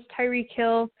Jones, Tyreek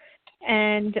Hill,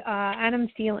 and Adam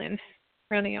Thielen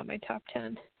rounding out my top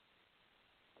 10.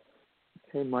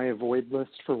 Okay, my avoid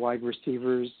list for wide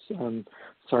receivers.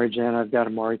 Sorry, Jana, I've got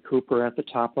Amari Cooper at the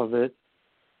top of it.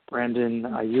 Brandon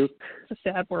Ayuk. It's a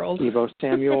sad world. Deebo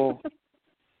Samuel.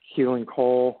 Keelan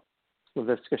Cole.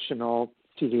 Laviska Shenault.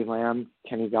 CeeDee Lamb.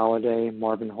 Kenny Galladay.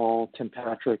 Marvin Hall. Tim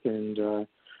Patrick. And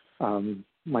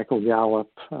Michael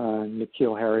Gallup.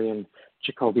 N'Keal Harry. And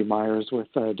Jacoby Myers with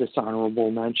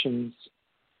dishonorable mentions.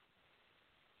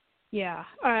 Yeah,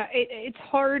 it's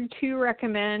hard to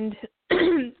recommend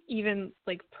even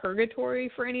like purgatory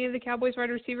for any of the Cowboys wide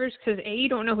receivers because A, you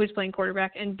don't know who's playing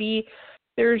quarterback, and B,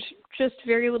 there's just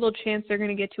very little chance they're going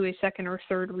to get to a second or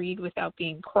third read without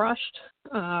being crushed.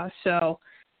 So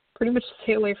pretty much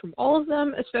stay away from all of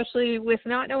them, especially with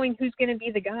not knowing who's going to be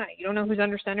the guy. You don't know who's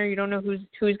under center. You don't know who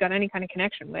he's got any kind of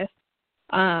connection with.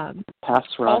 Pass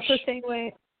rush. Also staying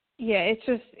away. Yeah,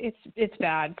 it's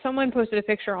bad. Someone posted a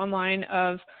picture online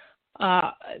of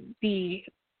the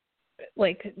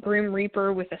Grim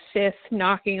Reaper with a Sith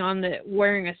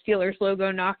wearing a Steelers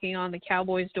logo, knocking on the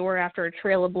Cowboys door after a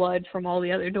trail of blood from all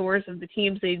the other doors of the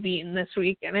teams they'd beaten this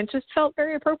week, and it just felt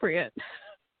very appropriate.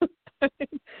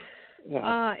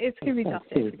 Yeah. It's going to be tough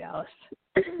day for Dallas.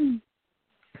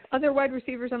 Other wide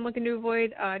receivers I'm looking to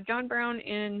avoid, John Brown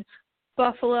in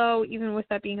Buffalo, even with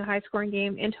that being a high-scoring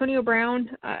game. Antonio Brown,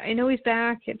 I know he's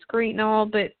back. It's great and all,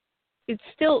 but it's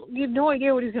still, you have no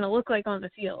idea what he's going to look like on the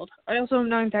field. I also am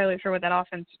not entirely sure what that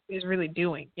offense is really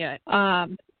doing yet.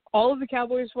 All of the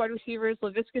Cowboys wide receivers,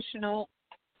 Laviska Shenault,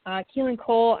 Keelan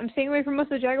Cole. I'm staying away from most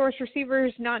of the Jaguars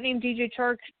receivers, not named DJ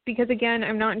Chark, because, again,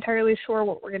 I'm not entirely sure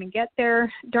what we're going to get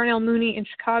there. Darnell Mooney in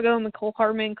Chicago, Mecole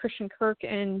Hardman, Christian Kirk,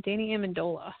 and Danny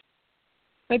Amendola.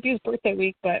 Might be his birthday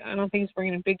week, but I don't think he's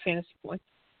bringing a big fantasy points.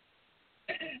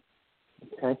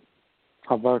 Okay.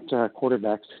 How about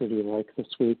quarterbacks? Who do you like this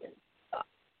week?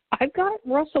 I've got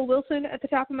Russell Wilson at the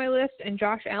top of my list and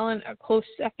Josh Allen a close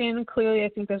second. Clearly, I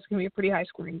think that's going to be a pretty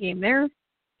high-scoring game there.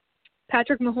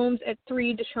 Patrick Mahomes at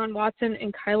 3, Deshaun Watson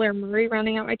and Kyler Murray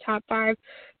rounding out my top 5.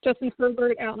 Justin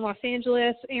Herbert out in Los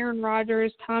Angeles, Aaron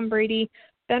Rodgers, Tom Brady,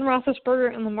 Ben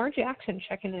Roethlisberger, and Lamar Jackson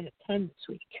checking in at 10 this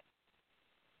week.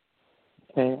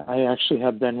 Okay, I actually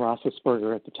have Ben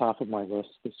Roethlisberger at the top of my list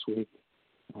this week,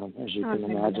 as you can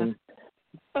imagine.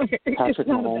 Okay. Patrick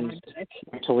Mahomes,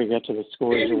 until we get to the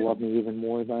scores, you'll love me even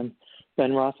more then.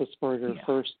 Ben Roethlisberger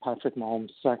first, Patrick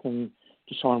Mahomes second,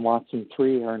 Deshaun Watson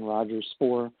 3, Aaron Rodgers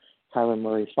 4, Kyler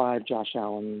Murray 5, Josh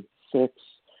Allen 6,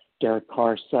 Derek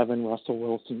Carr 7, Russell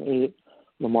Wilson 8,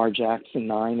 Lamar Jackson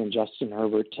 9, and Justin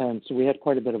Herbert 10. So we had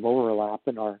quite a bit of overlap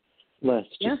in our list,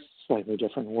 just slightly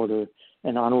different order.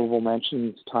 And honorable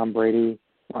mentions, Tom Brady,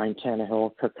 Ryan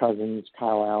Tannehill, Kirk Cousins,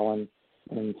 Kyle Allen,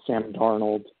 and Sam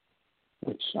Darnold,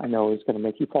 which I know is going to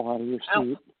make you fall out of your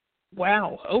seat.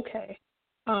 Wow. Okay.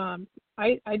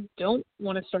 I don't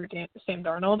want to start Sam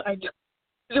Darnold. I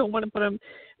don't want to put him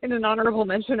in an honorable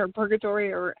mention or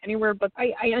purgatory or anywhere, but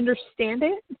I understand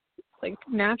it, like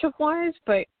matchup-wise,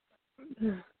 but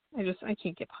I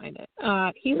can't get behind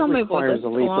it. He's on my board. It requires a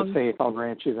leap of faith, I'll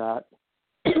grant you that.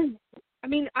 I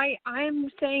mean, I'm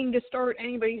saying to start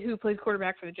anybody who plays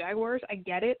quarterback for the Jaguars. I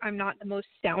get it. I'm not the most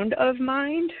sound of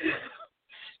mind.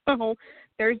 So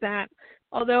there's that.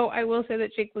 Although I will say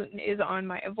that Jake Luton is on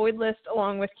my avoid list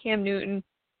along with Cam Newton,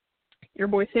 your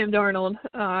boy Sam Darnold,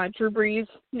 Drew Brees,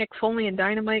 Nick Foley and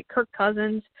Dynamite, Kirk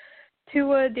Cousins,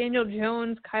 Tua, Daniel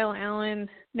Jones, Kyle Allen,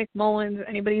 Nick Mullins,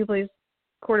 anybody who plays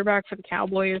quarterback for the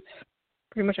Cowboys.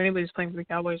 Pretty much anybody who's playing for the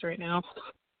Cowboys right now.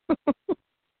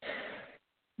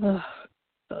 Ugh,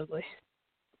 ugly.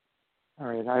 All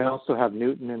right. I also have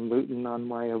Newton and Luton on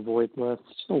my avoid list,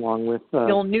 along with The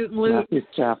old Newton-Lute. Matthew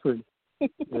Stafford,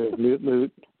 the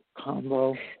Newt-Lute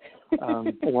combo,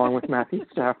 along with Matthew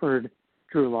Stafford,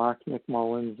 Drew Lock, Nick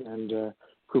Mullins, and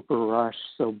Cooper Rush.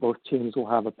 So both teams will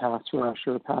have a pass rush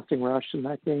or a passing rush in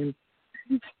that game.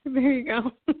 There you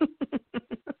go.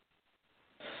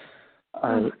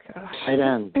 Tight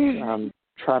ends.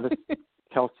 Travis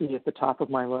Kelce at the top of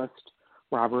my list.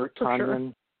 Robert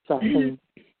Tonyan, second.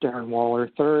 Darren Waller,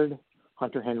 third.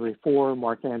 Hunter Henry, 4.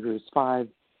 Mark Andrews, 5.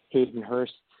 Hayden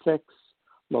Hurst, 6.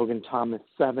 Logan Thomas,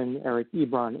 7. Eric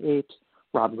Ebron, 8.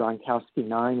 Rob Gronkowski,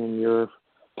 9. And your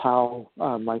pal,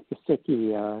 Mike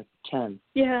Gesicki, 10.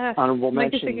 Yeah, honorable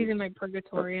Mike mention. Gesicki's in my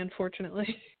purgatory,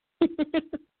 unfortunately.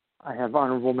 I have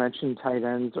honorable mention tight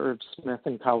ends Irv Smith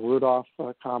and Kyle Rudolph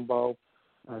combo,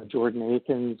 Jordan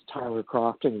Akins, Tyler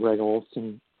Croft, and Greg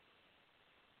Olson.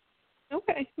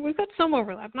 Okay, we've got some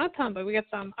overlap. Not a ton, but we got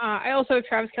some. I also have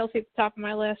Travis Kelce at the top of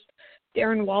my list.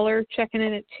 Darren Waller checking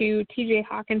in at 2. TJ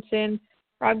Hawkinson,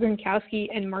 Rob Gronkowski,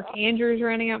 and Mark Andrews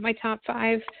rounding out my top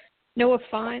 5. Noah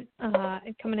Fant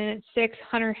coming in at 6.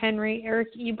 Hunter Henry, Eric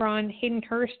Ebron, Hayden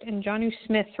Hurst, and Jonnu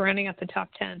Smith rounding out the top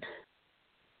 10.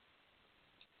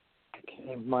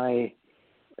 Okay, my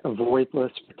avoid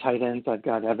list for tight ends, I've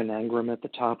got Evan Engram at the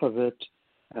top of it,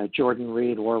 Jordan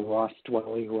Reed or Ross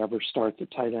Dwelly, whoever starts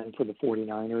at tight end for the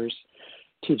 49ers.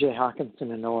 TJ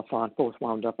Hawkinson and Noah Fant both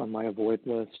wound up on my avoid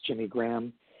list. Jimmy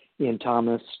Graham, Ian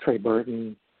Thomas, Trey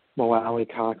Burton, Mo Alley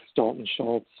Cox, Dalton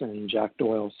Schultz, and Jack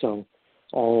Doyle. So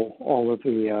all of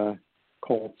the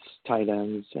Colts tight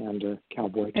ends and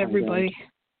Cowboy tight Everybody. ends.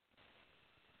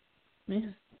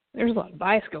 Man, there's a lot of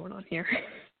bias going on here.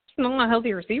 Not a lot of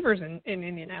healthy receivers in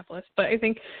Indianapolis, but I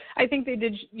think they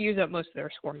did use up most of their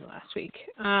scoring last week.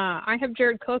 I have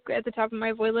Jared Cook at the top of my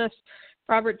avoid list,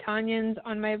 Robert Tonyan's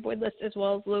on my avoid list, as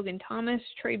well as Logan Thomas,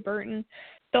 Trey Burton,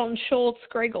 Dalton Schultz,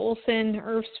 Greg Olson,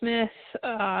 Irv Smith,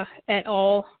 et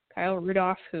al., Kyle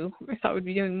Rudolph, who I thought would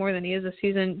be doing more than he is this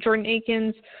season, Jordan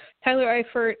Akins, Tyler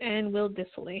Eifert, and Will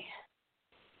Dissly.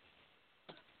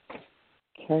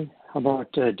 Okay. How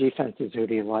about defenses? Who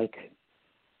do you like?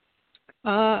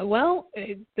 Well,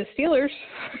 the Steelers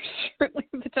are certainly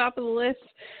at the top of the list.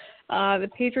 The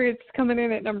Patriots coming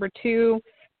in at number 2.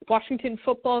 Washington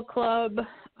Football Club.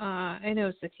 I know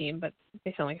it's the team, but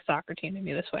they sound like a soccer team to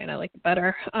me this way, and I like it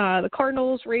better. The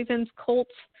Cardinals, Ravens,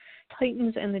 Colts,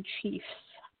 Titans, and the Chiefs.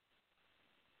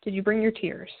 Did you bring your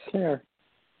tiers? Sure.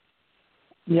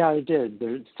 Yeah, I did.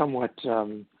 They're somewhat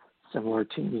similar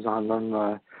teams on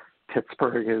them.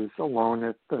 Pittsburgh is alone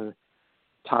at the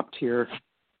top tier,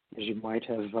 as you might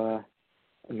have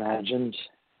imagined.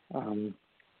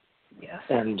 Yes.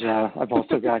 And I've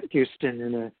also got Houston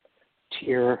in a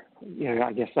tier.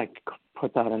 I guess I could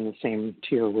put that in the same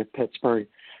tier with Pittsburgh.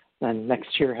 Then next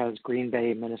tier has Green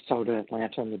Bay, Minnesota,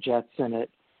 Atlanta, and the Jets in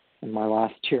it. And my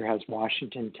last tier has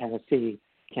Washington, Tennessee,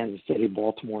 Kansas City,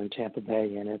 Baltimore, and Tampa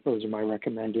Bay in it. Those are my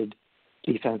recommended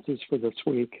defenses for this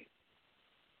week.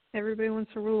 Everybody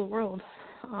wants to rule the world.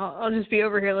 I'll just be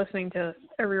over here listening to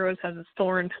Every Rose Has Its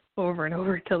Thorn over and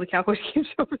over until the Cowboys game's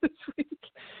over this week.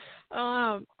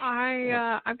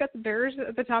 I've got the Bears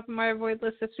at the top of my avoid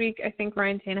list this week. I think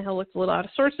Ryan Tannehill looks a little out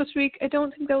of sorts this week. I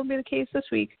don't think that will be the case this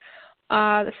week.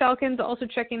 The Falcons also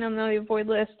checking on the avoid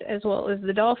list, as well as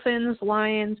the Dolphins,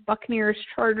 Lions, Buccaneers,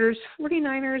 Chargers,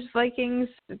 49ers, Vikings,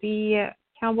 the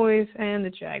Cowboys, and the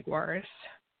Jaguars.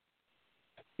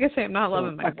 I guess I'm not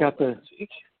loving my avoid list this week.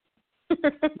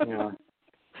 Yeah,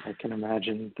 I can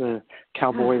imagine. The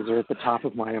Cowboys are at the top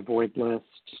of my avoid list.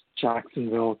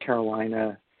 Jacksonville,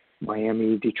 Carolina,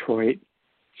 Miami, Detroit,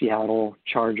 Seattle,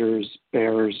 Chargers,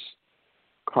 Bears,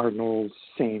 Cardinals,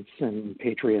 Saints, and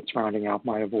Patriots rounding out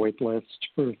my avoid list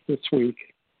for this week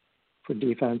for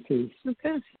defenses.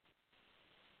 Okay.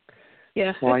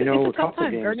 Yeah, well, I know it's a tough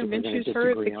time. Gardner Minshew's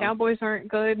hurt. The Cowboys aren't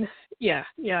good. Yeah,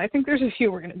 I think there's a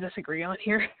few we're going to disagree on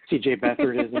here. C.J.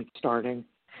 Beathard isn't starting.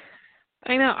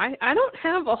 I know. I don't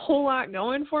have a whole lot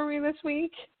going for me this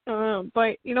week,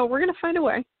 but, we're going to find a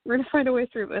way. We're going to find a way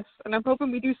through this, and I'm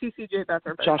hoping we do see C.J.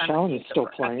 Beathard. Josh Allen is still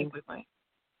playing.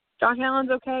 Josh Allen's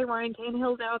okay. Ryan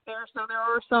Tannehill's out there, so there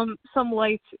are some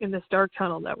lights in this dark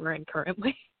tunnel that we're in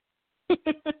currently.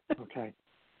 Okay.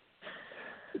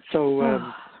 So,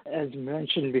 as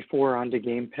mentioned before, on to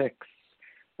game picks.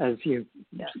 As you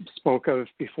spoke of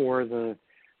before, the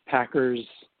Packers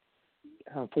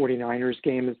 49ers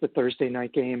game is the Thursday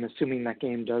night game. Assuming that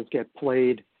game does get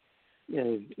played,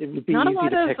 it would be not easy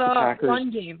to pick the Packers. Not a lot of run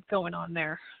game going on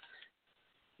there.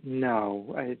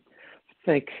 No, I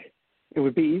think it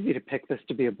would be easy to pick this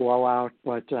to be a blowout,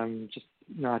 but I'm just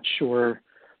not sure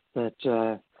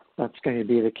that that's going to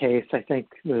be the case. I think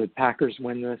the Packers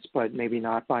win this, but maybe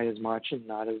not by as much and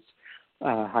not as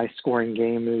high-scoring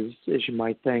game as you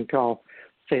might think. I'll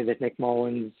say that Nick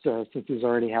Mullins, since he's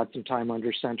already had some time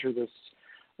under center this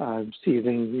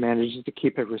season, manages to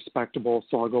keep it respectable.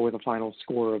 So I'll go with a final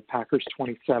score of Packers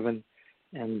 27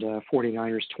 and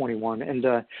 49ers 21. And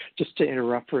just to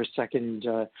interrupt for a second,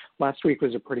 last week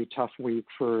was a pretty tough week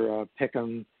for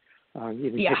Pick'em,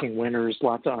 picking winners,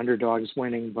 lots of underdogs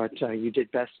winning, but you did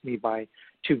best me by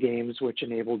 2 games, which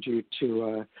enabled you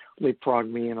to leapfrog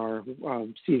me in our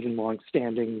season-long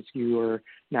standings. You are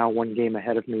now 1 game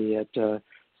ahead of me at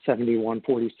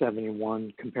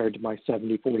 71-47-1 compared to my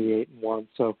 70-48-1.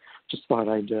 So just thought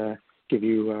I'd give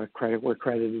you credit where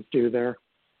credit is due there.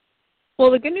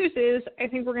 Well, the good news is I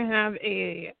think we're going to have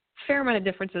a fair amount of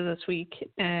differences this week,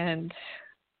 and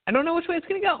I don't know which way it's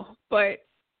going to go, but,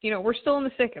 we're still in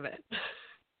the thick of it.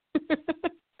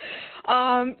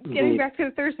 Getting back to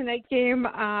the Thursday night game,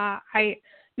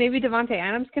 maybe Devontae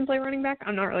Adams can play running back.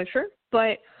 I'm not really sure,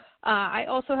 but I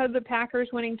also have the Packers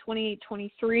winning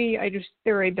 28-23.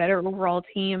 They're a better overall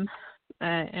team,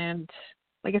 and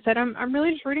like I said, I'm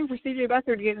really just rooting for C.J.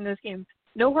 Beathard to get in this game.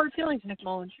 No hard feelings, Nick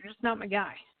Mullins. You're just not my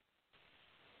guy.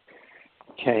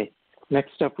 Okay.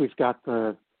 Next up, we've got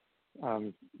the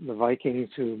Vikings,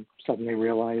 who suddenly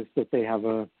realized that they have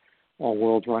a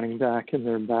all-world running back in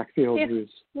their backfield who's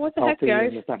healthy,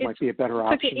 and that might be a better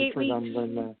option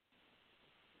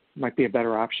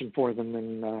for them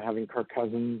than having Kirk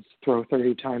Cousins throw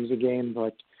 30 times a game.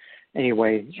 But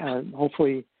anyway,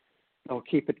 hopefully they'll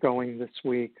keep it going this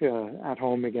week at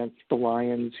home against the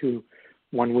Lions, who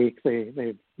one week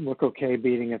they look okay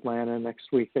beating Atlanta.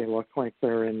 Next week they look like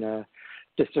they're in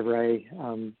disarray.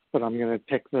 But I'm going to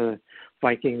pick the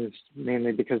Vikings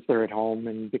mainly because they're at home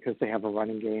and because they have a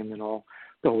running game, and I'll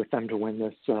go with them to win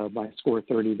this by a score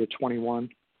 30-21.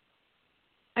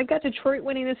 I've got Detroit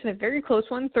winning this in a very close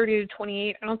one,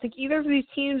 30-28. I don't think either of these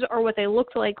teams are what they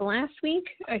looked like last week.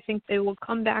 I think they will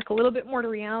come back a little bit more to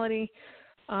reality.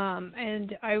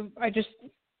 And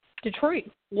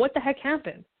Detroit, what the heck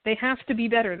happened? They have to be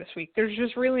better this week. There's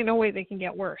just really no way they can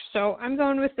get worse. So I'm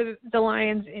going with the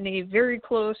Lions in a very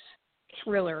close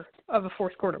thriller of a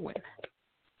fourth quarter win.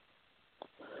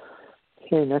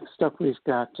 Okay, next up we've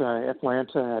got Denver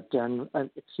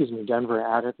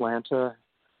at Atlanta.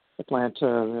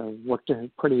 Atlanta looked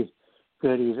pretty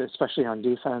good, especially on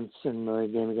defense in the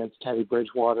game against Teddy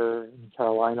Bridgewater in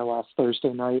Carolina last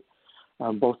Thursday night.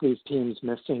 Both these teams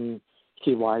missing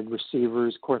key wide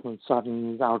receivers. Cortland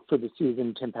Sutton's out for the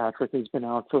season. Tim Patrick has been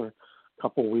out for a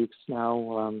couple weeks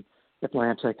now.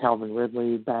 Atlanta, Calvin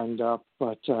Ridley banged up,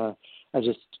 but I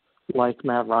just like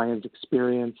Matt Ryan's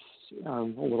experience a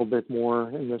little bit more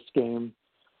in this game,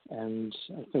 and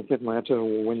I think Atlanta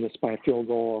will win this by a field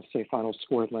goal. I'll say final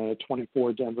score Atlanta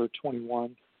 24, Denver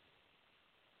 21.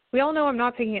 We all know I'm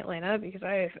not picking Atlanta because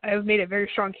I've made a very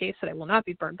strong case that I will not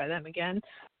be burned by them again.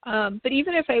 But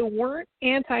even if I weren't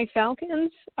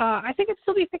anti-Falcons, I think I'd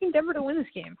still be picking Denver to win this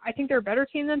game. I think they're a better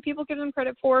team than people give them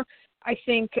credit for. I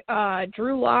think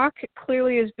Drew Lock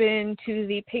clearly has been to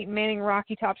the Peyton Manning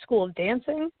Rocky Top School of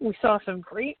dancing. We saw some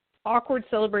great awkward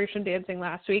celebration dancing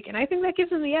last week, and I think that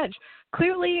gives him the edge.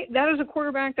 Clearly, that is a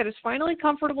quarterback that is finally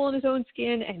comfortable in his own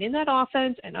skin and in that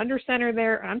offense and under center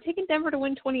there, and I'm taking Denver to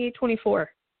win 28-24.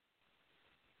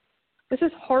 This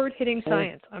is hard-hitting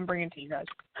science I'm bringing to you guys.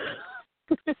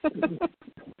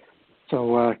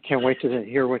 So can't wait to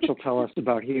hear what you'll tell us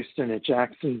about Houston at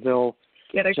Jacksonville.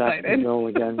 Get excited. Jacksonville,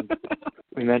 again,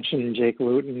 we mentioned Jake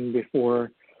Luton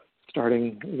before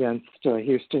starting against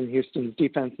Houston. Houston's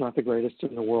defense, not the greatest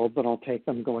in the world, but I'll take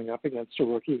them going up against a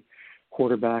rookie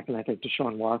quarterback, and I think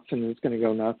Deshaun Watson is going to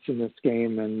go nuts in this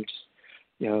game and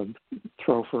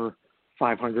throw for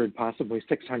 500, possibly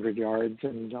 600 yards,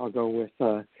 and I'll go with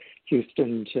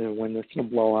Houston to win this in a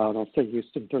blowout. I'll say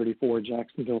Houston 34,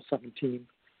 Jacksonville 17.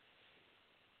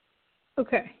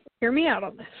 Okay, hear me out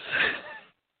on this.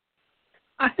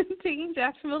 I'm taking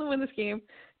Jacksonville to win this game,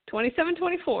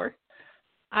 27-24.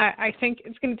 I think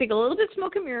it's going to take a little bit of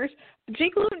smoke and mirrors.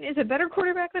 Jake Luton is a better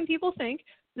quarterback than people think.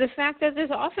 The fact that this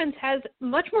offense has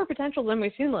much more potential than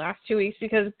we've seen the last 2 weeks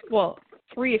because, well,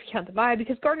 3 if you count the bye,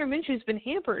 because Gardner Minshew's been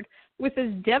hampered with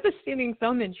this devastating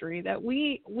thumb injury that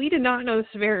we did not know the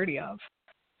severity of.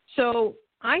 So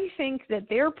I think that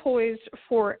they're poised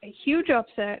for a huge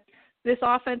upset. This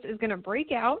offense is going to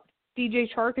break out. DJ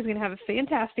Chark is going to have a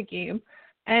fantastic game.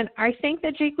 And I think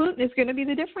that Jake Luton is going to be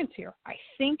the difference here. I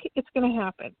think it's going to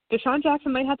happen. Deshaun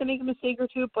Jackson might have to make a mistake or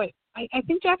two, but I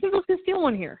think Jacksonville's going to steal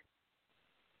one here.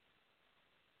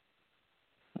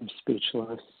 I'm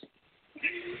speechless.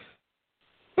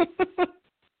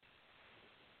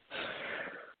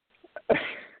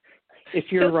 If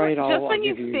you're right, I'll when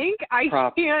give you think I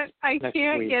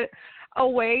can't get a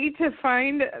way to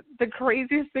find the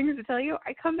craziest things to tell you,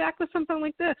 I come back with something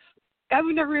like this. I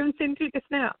would never even seen take a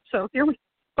snap. So here we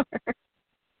are.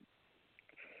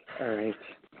 All right.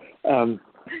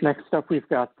 Next up, we've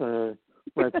got the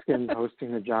Redskins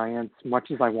hosting the Giants.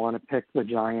 Much as I want to pick the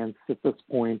Giants at this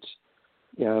point,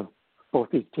 yeah, both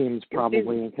these teams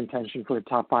probably in contention for a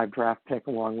top 5 draft pick,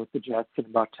 along with the Jets and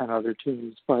about 10 other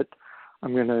teams. But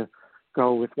I'm going to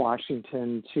go with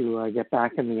Washington to get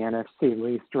back in the NFC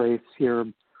least race here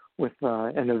with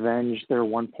and avenge their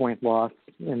 1-point loss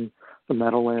in the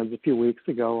Meadowlands a few weeks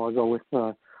ago. I'll go with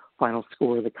the final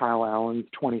score of the Kyle Allen's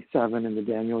 27 and the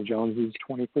Daniel Jones's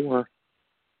 24.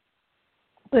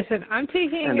 Listen, I'm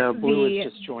taking and Blue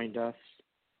has just joined us.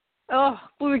 Oh,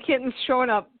 Blue Kitten's showing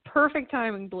up. Perfect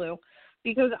timing, Blue.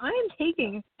 Because I am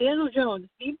taking Daniel Jones,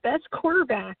 the best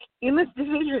quarterback in this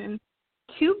division,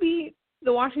 to beat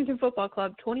the Washington Football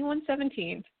Club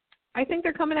 21-17. I think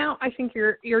they're coming out. I think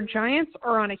your Giants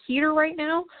are on a heater right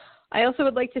now. I also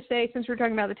would like to say, since we're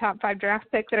talking about the top 5 draft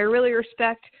pick, that I really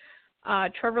respect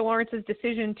Trevor Lawrence's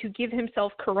decision to give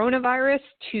himself coronavirus,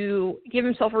 to give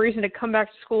himself a reason to come back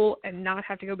to school and not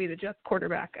have to go be the Jets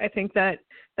quarterback. I think that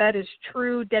is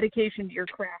true dedication to your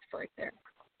craft right there.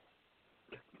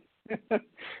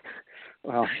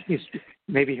 Well,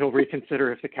 maybe he'll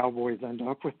reconsider if the Cowboys end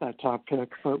up with that top pick,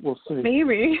 but we'll see.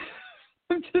 Maybe.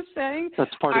 I'm just saying.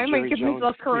 That's part of I Jerry might give Jones'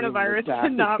 myself coronavirus to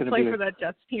not play for that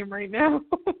Jets team right now.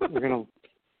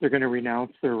 They're gonna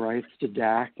renounce their rights to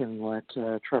Dak and let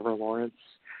Trevor Lawrence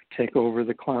take over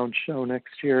the clown show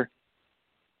next year.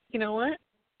 You know what?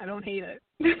 I don't hate it.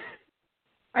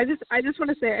 I just want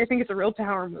to say I think it's a real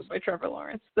power move by Trevor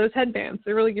Lawrence. Those headbands,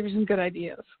 they really give you some good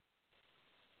ideas.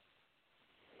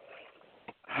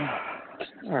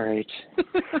 All right.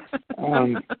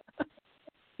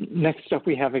 Next up,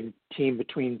 we have a game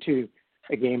between two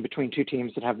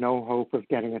teams that have no hope of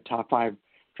getting a top 5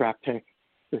 draft pick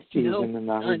this season, and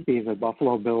that would be the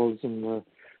Buffalo Bills and the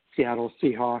Seattle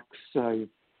Seahawks.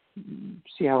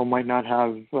 Seattle might not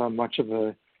have much of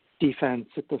a defense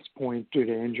at this point due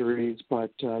to injuries,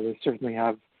 but they certainly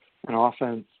have an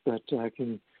offense that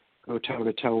can go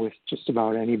toe-to-toe with just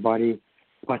about anybody.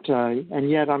 But and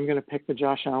yet I'm going to pick the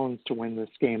Josh Allens to win this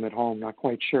game at home. Not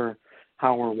quite sure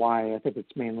how or why. I think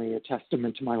it's mainly a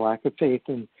testament to my lack of faith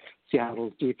in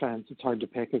Seattle's defense. It's hard to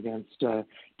pick against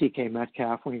DK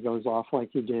Metcalf when he goes off like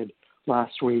he did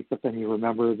last week, but then you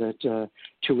remember that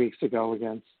 2 weeks ago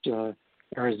against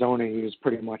Arizona, he was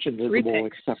pretty much invisible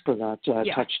except for that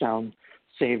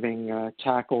touchdown-saving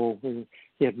tackle.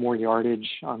 He had more yardage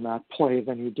on that play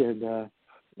than he did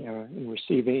in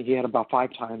receiving. He had about 5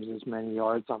 times as many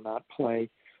yards on that play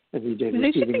as he did receiving.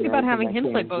 They should think about having him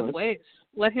play game, both ways.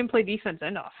 Let him play defense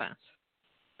and offense.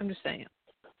 I'm just saying.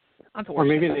 Or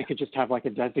maybe they could just have like a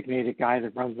designated guy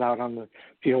that runs out on the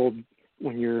field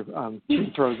when your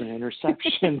team throws an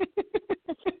interception.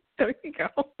 There you go.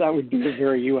 That would be a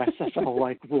very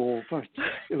USFL-like rule, but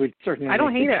it would certainly. I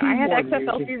don't hate it. I had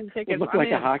XFL amusing. season tickets.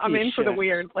 I'm in for the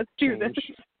weird. Let's do this.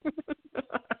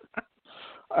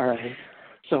 All right.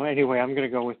 So anyway, I'm going to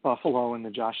go with Buffalo and the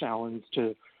Josh Allens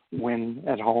to win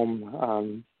at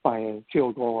home by a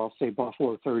field goal. I'll say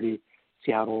Buffalo 30,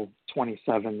 Seattle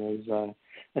 27.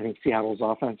 I think Seattle's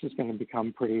offense is going to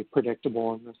become pretty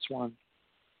predictable in this one.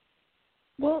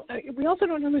 Well, we also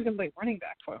don't know who's going to play running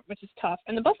back for him, which is tough.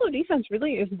 And the Buffalo defense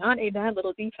really is not a bad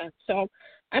little defense. So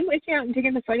I'm waiting out and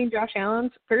taking the fighting Josh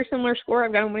Allen. Very similar score.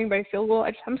 I've got him winning by a field goal.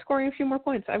 I'm scoring a few more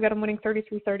points. I've got him winning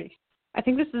 33-30. I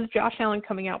think this is Josh Allen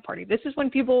coming out party. This is when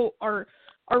people are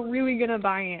really going to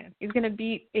buy in. He's going to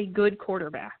beat a good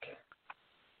quarterback.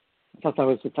 I thought that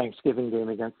was the Thanksgiving game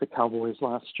against the Cowboys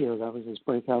last year. That was his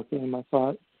breakout game, I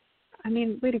thought. I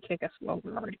mean, way to kick us while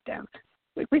we're already down.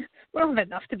 We don't have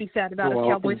enough to be sad about as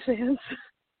Cowboys fans.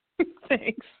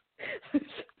 Thanks.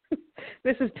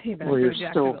 This is payback for the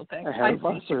Jacksonville pick. Ahead of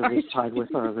us, or is tied with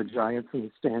the Giants in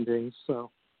the standings.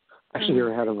 So Actually,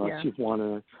 you're ahead of us. Yeah. You've won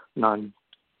a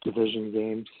non-division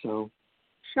game, so.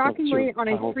 Shockingly, on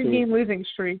a penalty. 3-game losing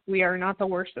streak, we are not the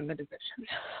worst in the division.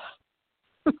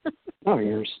 No,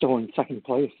 you're still in second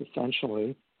place,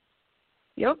 essentially.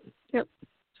 Yep. It's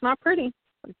not pretty.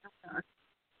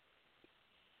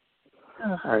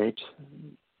 All right.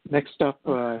 Next up,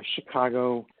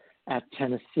 Chicago at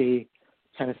Tennessee.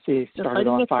 Tennessee started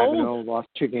off 5-0, lost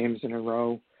 2 games in a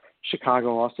row.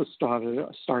 Chicago also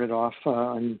started off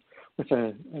with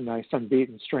a nice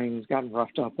unbeaten string. Has gotten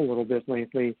roughed up a little bit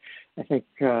lately. I think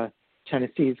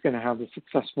Tennessee's going to have a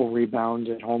successful rebound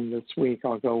at home this week.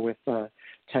 I'll go with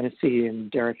Tennessee and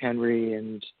Derrick Henry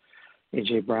and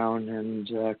A.J. Brown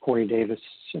and Corey Davis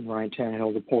and Ryan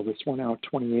Tannehill to pull this one out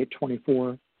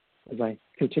 28-24 as I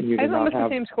continue to not have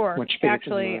the same score. much faith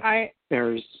Actually, in the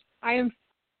Bears. I'm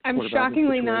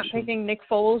shockingly not picking Nick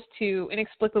Foles to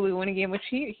inexplicably win a game, which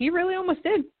he really almost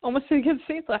did against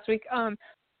Saints last week.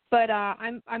 But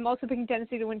I'm also picking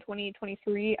Tennessee to win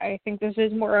 28-23. I think this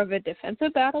is more of a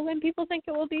defensive battle than people think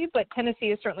it will be, but Tennessee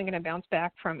is certainly going to bounce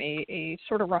back from a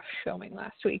sort of rough showing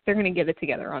last week. They're going to get it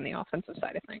together on the offensive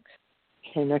side of things.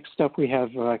 Okay, next up we have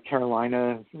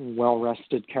Carolina,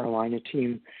 well-rested Carolina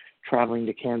team traveling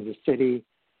to Kansas City,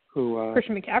 who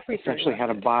Christian McCaffrey essentially had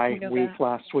a bye week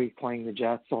last week playing the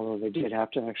Jets, although they did have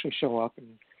to actually show up and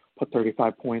put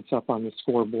 35 points up on the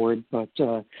scoreboard. But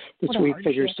this week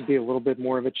figures to be a little bit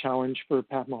more of a challenge for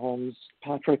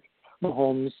Patrick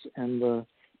Mahomes and the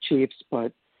Chiefs,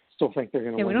 but still think they're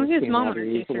going to win this game rather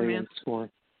easily and score.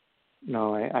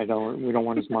 No, I don't. We don't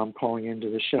want his mom calling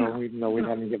into the show, even though we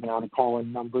haven't given out a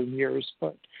call-in number in years,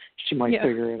 but she might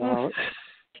figure it out.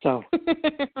 So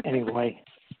anyway,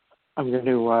 I'm going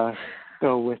to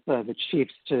go with the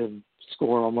Chiefs to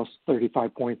score almost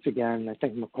 35 points again. I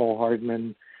think McCole Hardman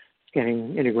is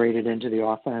getting integrated into the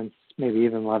offense. Maybe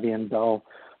even Le'Veon Bell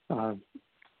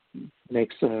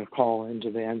makes a call into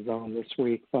the end zone this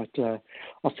week. But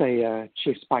I'll say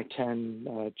Chiefs by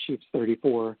 10, Chiefs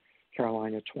 34,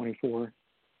 Carolina 24.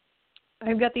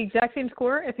 I've got the exact same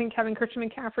score. I think having Christian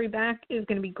McCaffrey back is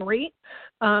going to be great.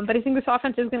 But I think this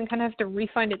offense is going to kind of have to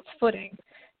refine its footing.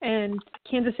 And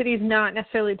Kansas City is not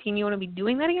necessarily a team you want to be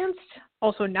doing that against.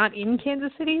 Also not in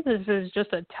Kansas City. This is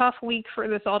just a tough week for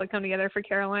this all to come together for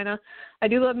Carolina. I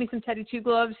do love me some Teddy Two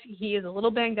Gloves. He is a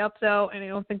little banged up, though, and I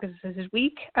don't think this is his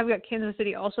week. I've got Kansas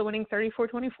City also winning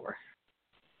 34-24.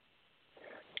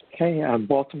 Okay,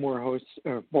 Baltimore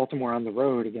on the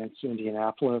road against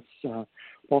Indianapolis.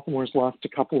 Baltimore's lost a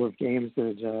couple of games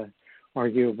that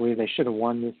arguably they should have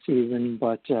won this season,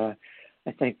 but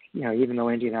I think, even though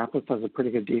Indianapolis has a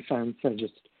pretty good defense, I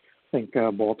just think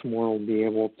Baltimore will be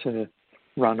able to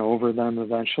run over them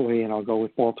eventually, and I'll go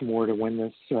with Baltimore to win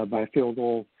this by a field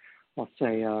goal. I'll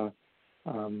say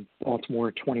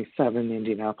Baltimore 27,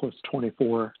 Indianapolis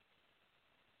 24.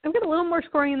 I've got a little more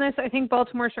scoring in this. I think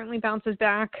Baltimore certainly bounces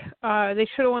back. They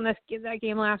should have won that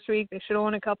game last week. They should have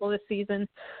won a couple this season.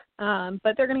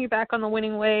 But they're going to get back on the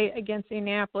winning way against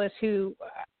Indianapolis, who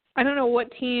I don't know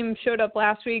what team showed up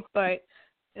last week, but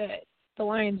the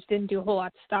Lions didn't do a whole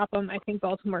lot to stop them. I think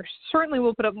Baltimore certainly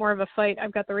will put up more of a fight.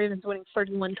 I've got the Ravens winning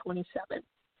 31-27.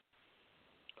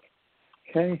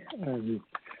 Okay.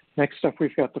 Next up,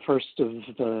 we've got the first of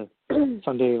the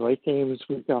Sunday late games.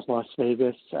 We've got Las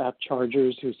Vegas at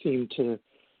Chargers, who seem to,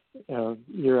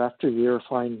 year after year,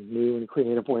 find new and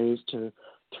creative ways to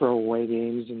throw away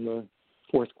games in the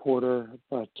fourth quarter.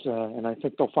 But and I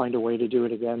think they'll find a way to do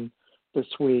it again this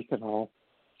week. And I'll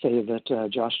say that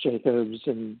Josh Jacobs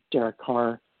and Derek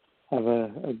Carr have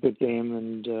a good game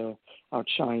and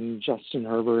outshine Justin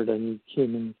Herbert and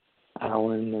Keenan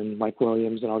Allen and Mike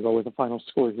Williams, and I'll go with the final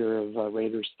score here of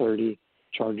Raiders 30,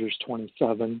 Chargers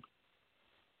 27.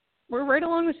 We're right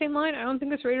along the same line. I don't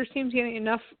think this Raiders team's getting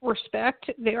enough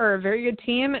respect. They are a very good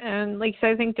team, and like you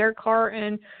said, I think Derek Carr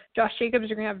and Josh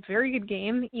Jacobs are going to have a very good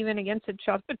game, even against a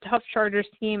tough Chargers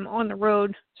team on the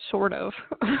road, sort of.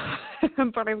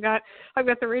 But I've got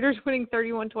the Raiders winning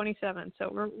 31-27, so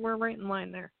we're right in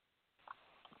line there.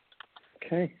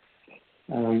 Okay.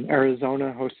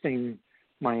 Arizona hosting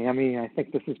Miami. I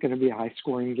think this is going to be a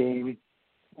high-scoring game,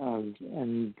 but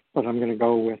I'm going to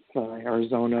go with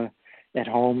Arizona at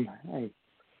home. I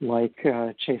like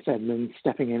Chase Edmonds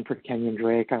stepping in for Kenyon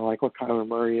Drake. I like what Kyler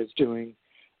Murray is doing.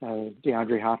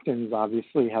 DeAndre Hopkins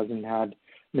obviously hasn't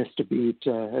missed a beat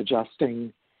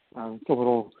adjusting. It's a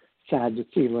little sad to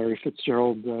see Larry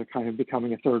Fitzgerald kind of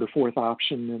becoming a third or fourth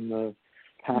option in the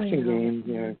passing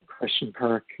game. Christian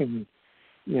Kirk and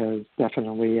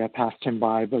definitely passed him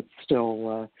by, but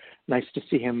still nice to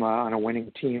see him on a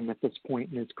winning team at this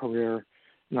point in his career.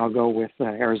 And I'll go with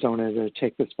Arizona to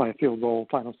take this by a field goal,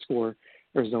 final score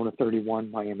Arizona 31,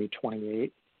 Miami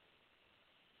 28.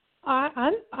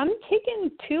 I'm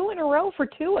taking 2 in a row for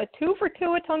Tua. 2 for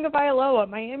Tua Tagovailoa.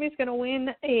 Miami's going to win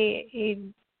a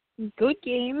good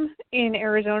game in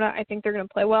Arizona. I think they're going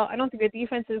to play well. I don't think the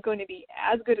defense is going to be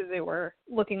as good as they were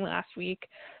looking last week.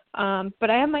 But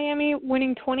I have Miami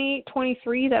winning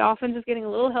 20-23. That offense is getting a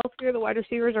little healthier. The wide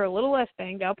receivers are a little less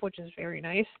banged up, which is very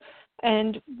nice.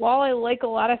 And while I like a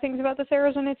lot of things about this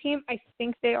Arizona team, I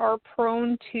think they are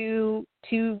prone to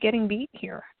getting beat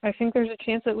here. I think there's a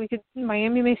chance that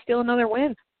Miami may steal another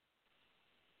win.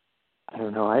 I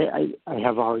don't know. I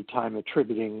have a hard time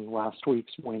attributing last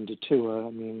week's win to Tua. I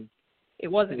mean, it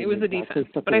wasn't. It was the defense.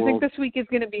 But I think this week is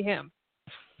going to be him.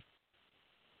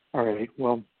 All right.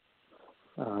 Well,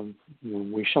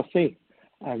 we shall see.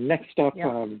 Next up,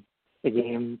 the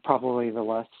game, probably the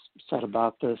less said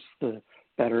about this, the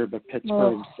better, but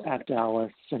Pittsburgh's at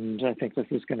Dallas, and I think this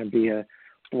is going to be a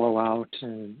blowout,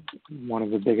 one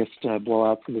of the biggest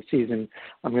blowouts of the season.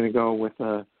 I'm going to go with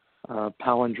a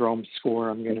palindrome score.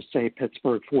 I'm going to say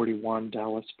Pittsburgh 41,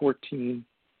 Dallas 14.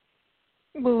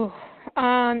 Ooh.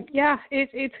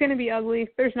 It's going to be ugly.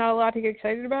 There's not a lot to get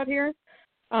excited about here,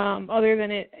 other than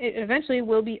it eventually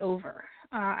will be over.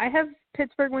 I have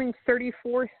Pittsburgh winning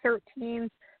 34-13,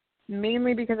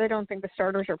 mainly because I don't think the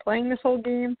starters are playing this whole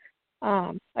game.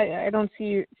 I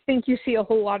think you see a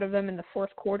whole lot of them in the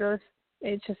fourth quarter.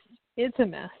 It's a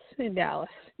mess in Dallas.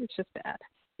 It's just bad.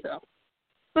 So,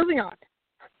 moving on.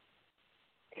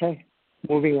 Okay.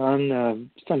 Moving on,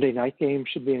 Sunday night game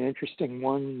should be an interesting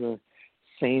one. The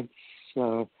Saints,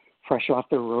 fresh off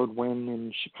their road win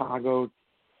in Chicago,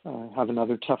 have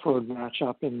another tough road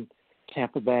matchup in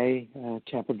Tampa Bay.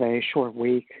 Tampa Bay, short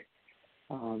week,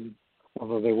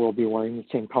 although they will be wearing the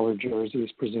same colored jerseys,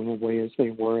 presumably, as they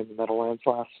were in the Meadowlands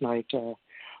last night.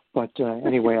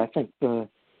 Anyway, I think the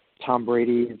Tom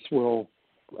Brady's will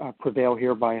prevail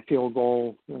here by a field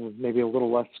goal, maybe a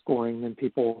little less scoring than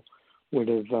people would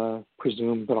have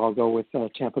presumed, but I'll go with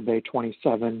Tampa Bay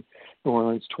 27, New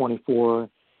Orleans 24,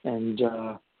 and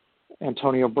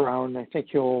Antonio Brown, I think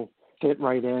he'll fit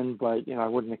right in, but, I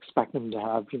wouldn't expect him to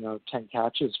have, 10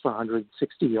 catches for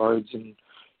 160 yards and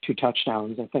 2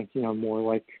 touchdowns. I think, more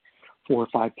like 4 or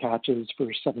 5 catches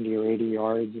for 70 or 80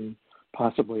 yards and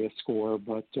possibly a score,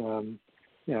 but,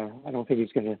 I don't think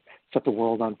he's going to set the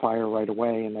world on fire right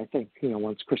away, and I think,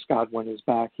 once Chris Godwin is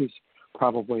back, he's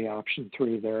probably option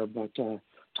 3 there, but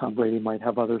Tom Brady might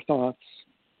have other thoughts.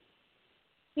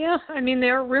 Yeah, I mean, they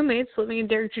are roommates living in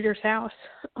Derek Jeter's house,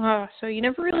 so you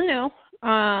never really know.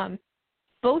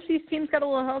 Both these teams got a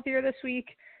little healthier this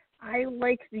week. I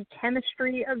like the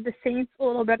chemistry of the Saints a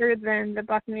little better than the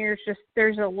Buccaneers. Just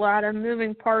there's a lot of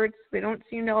moving parts. They don't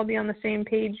seem to all be on the same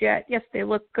page yet. Yes, they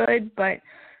look good, but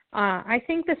I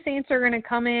think the Saints are going to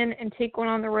come in and take one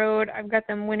on the road. I've got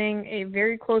them winning a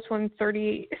very close one,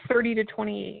 30-28.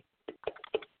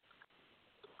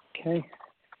 Okay.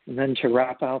 And then to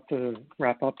wrap up the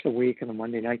week in the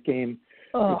Monday night game,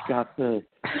 we've got the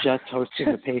Jets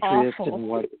hosting the Patriots in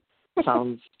what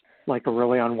sounds like a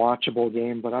really unwatchable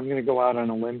game. But I'm going to go out on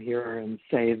a limb here and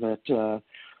say that the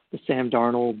Sam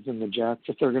Darnolds and the Jets,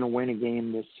 if they're going to win a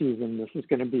game this season, this is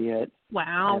going to be it.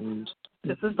 Wow. And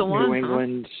this is the one.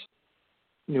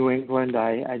 New England.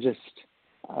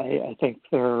 I think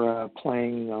they're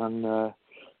playing on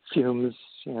fumes.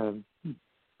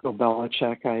 Bill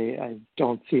Belichick. I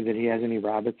don't see that he has any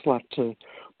rabbits left to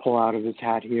pull out of his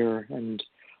hat here, and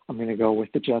I'm going to go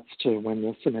with the Jets to win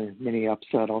this in a mini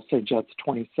upset. I'll say Jets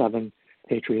 27,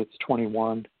 Patriots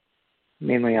 21.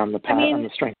 Mainly on the on the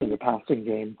strength of the passing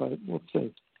game, but we'll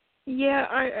see. Yeah,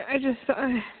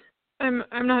 I'm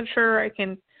not sure I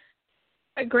can.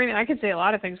 Granted, I can say a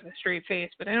lot of things with a straight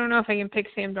face, but I don't know if I can pick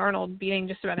Sam Darnold beating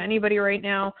just about anybody right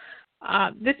now.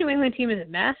 This New England team is a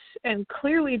mess, and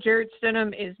clearly Jarrett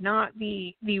Stidham is not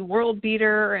the world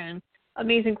beater and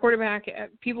amazing quarterback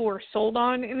people were sold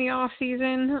on in the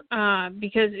offseason,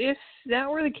 because if that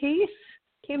were the case,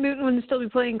 Cam Newton would still be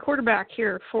playing quarterback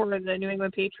here for the New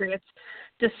England Patriots.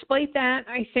 Despite that,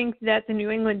 I think that the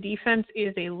New England defense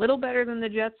is a little better than the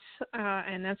Jets,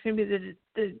 and that's going to be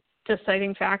the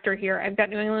deciding factor here. I've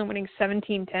got New England winning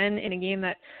 17-10 in a game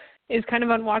that is kind of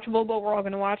unwatchable, but we're all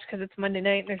going to watch because it's Monday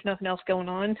night and there's nothing else going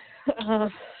on.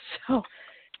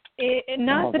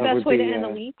 Not the best way to end the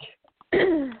week.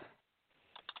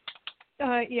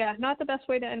 Not the best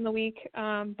way to end the week,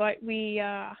 but we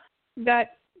got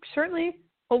certainly,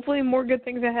 hopefully, more good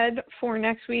things ahead for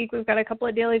next week. We've got a couple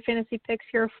of daily fantasy picks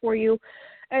here for you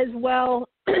as well.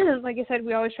 Like I said,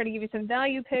 we always try to give you some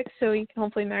value picks so you can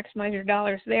hopefully maximize your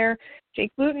dollars there.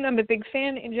 Jake Luton, I'm a big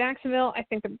fan in Jacksonville. I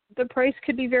think the price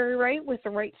could be very right with the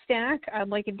right stack. I'd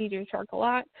like a DJ Chark a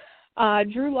lot.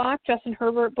 Drew Lock, Justin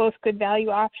Herbert, both good value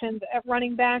options at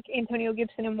running back. Antonio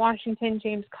Gibson in Washington.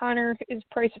 James Conner is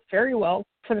priced very well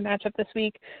for the matchup this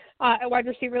week. At wide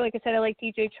receiver, like I said, I like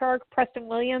DJ Chark, Preston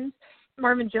Williams,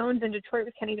 Marvin Jones in Detroit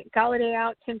with Kenny Galladay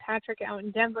out, Tim Patrick out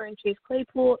in Denver, and Chase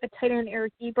Claypool. At tight end,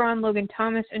 Eric Ebron, Logan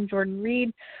Thomas, and Jordan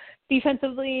Reed.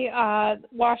 Defensively,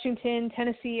 Washington,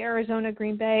 Tennessee, Arizona,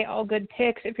 Green Bay, all good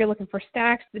picks. If you're looking for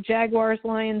stacks, the Jaguars,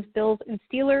 Lions, Bills, and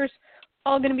Steelers,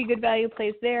 all going to be good value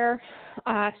plays there.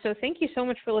 So thank you so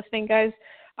much for listening, guys.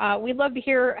 We'd love to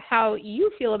hear how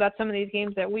you feel about some of these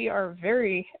games that we are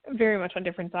very, very much on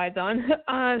different sides on.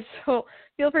 So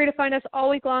feel free to find us all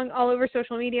week long, all over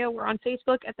social media. We're on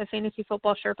Facebook at the Fantasy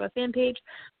Football Sherpa fan page,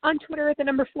 on Twitter at the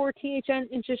number 4 THN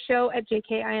Inches Show, at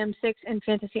JKIM6 and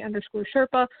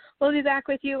Fantasy_Sherpa. We'll be back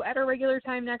with you at our regular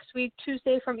time next week,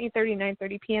 Tuesday from 8:30 to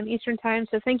 9:30 p.m. Eastern Time.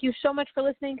 So thank you so much for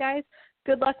listening, guys.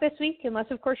 Good luck this week,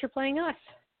 unless, of course, you're playing us.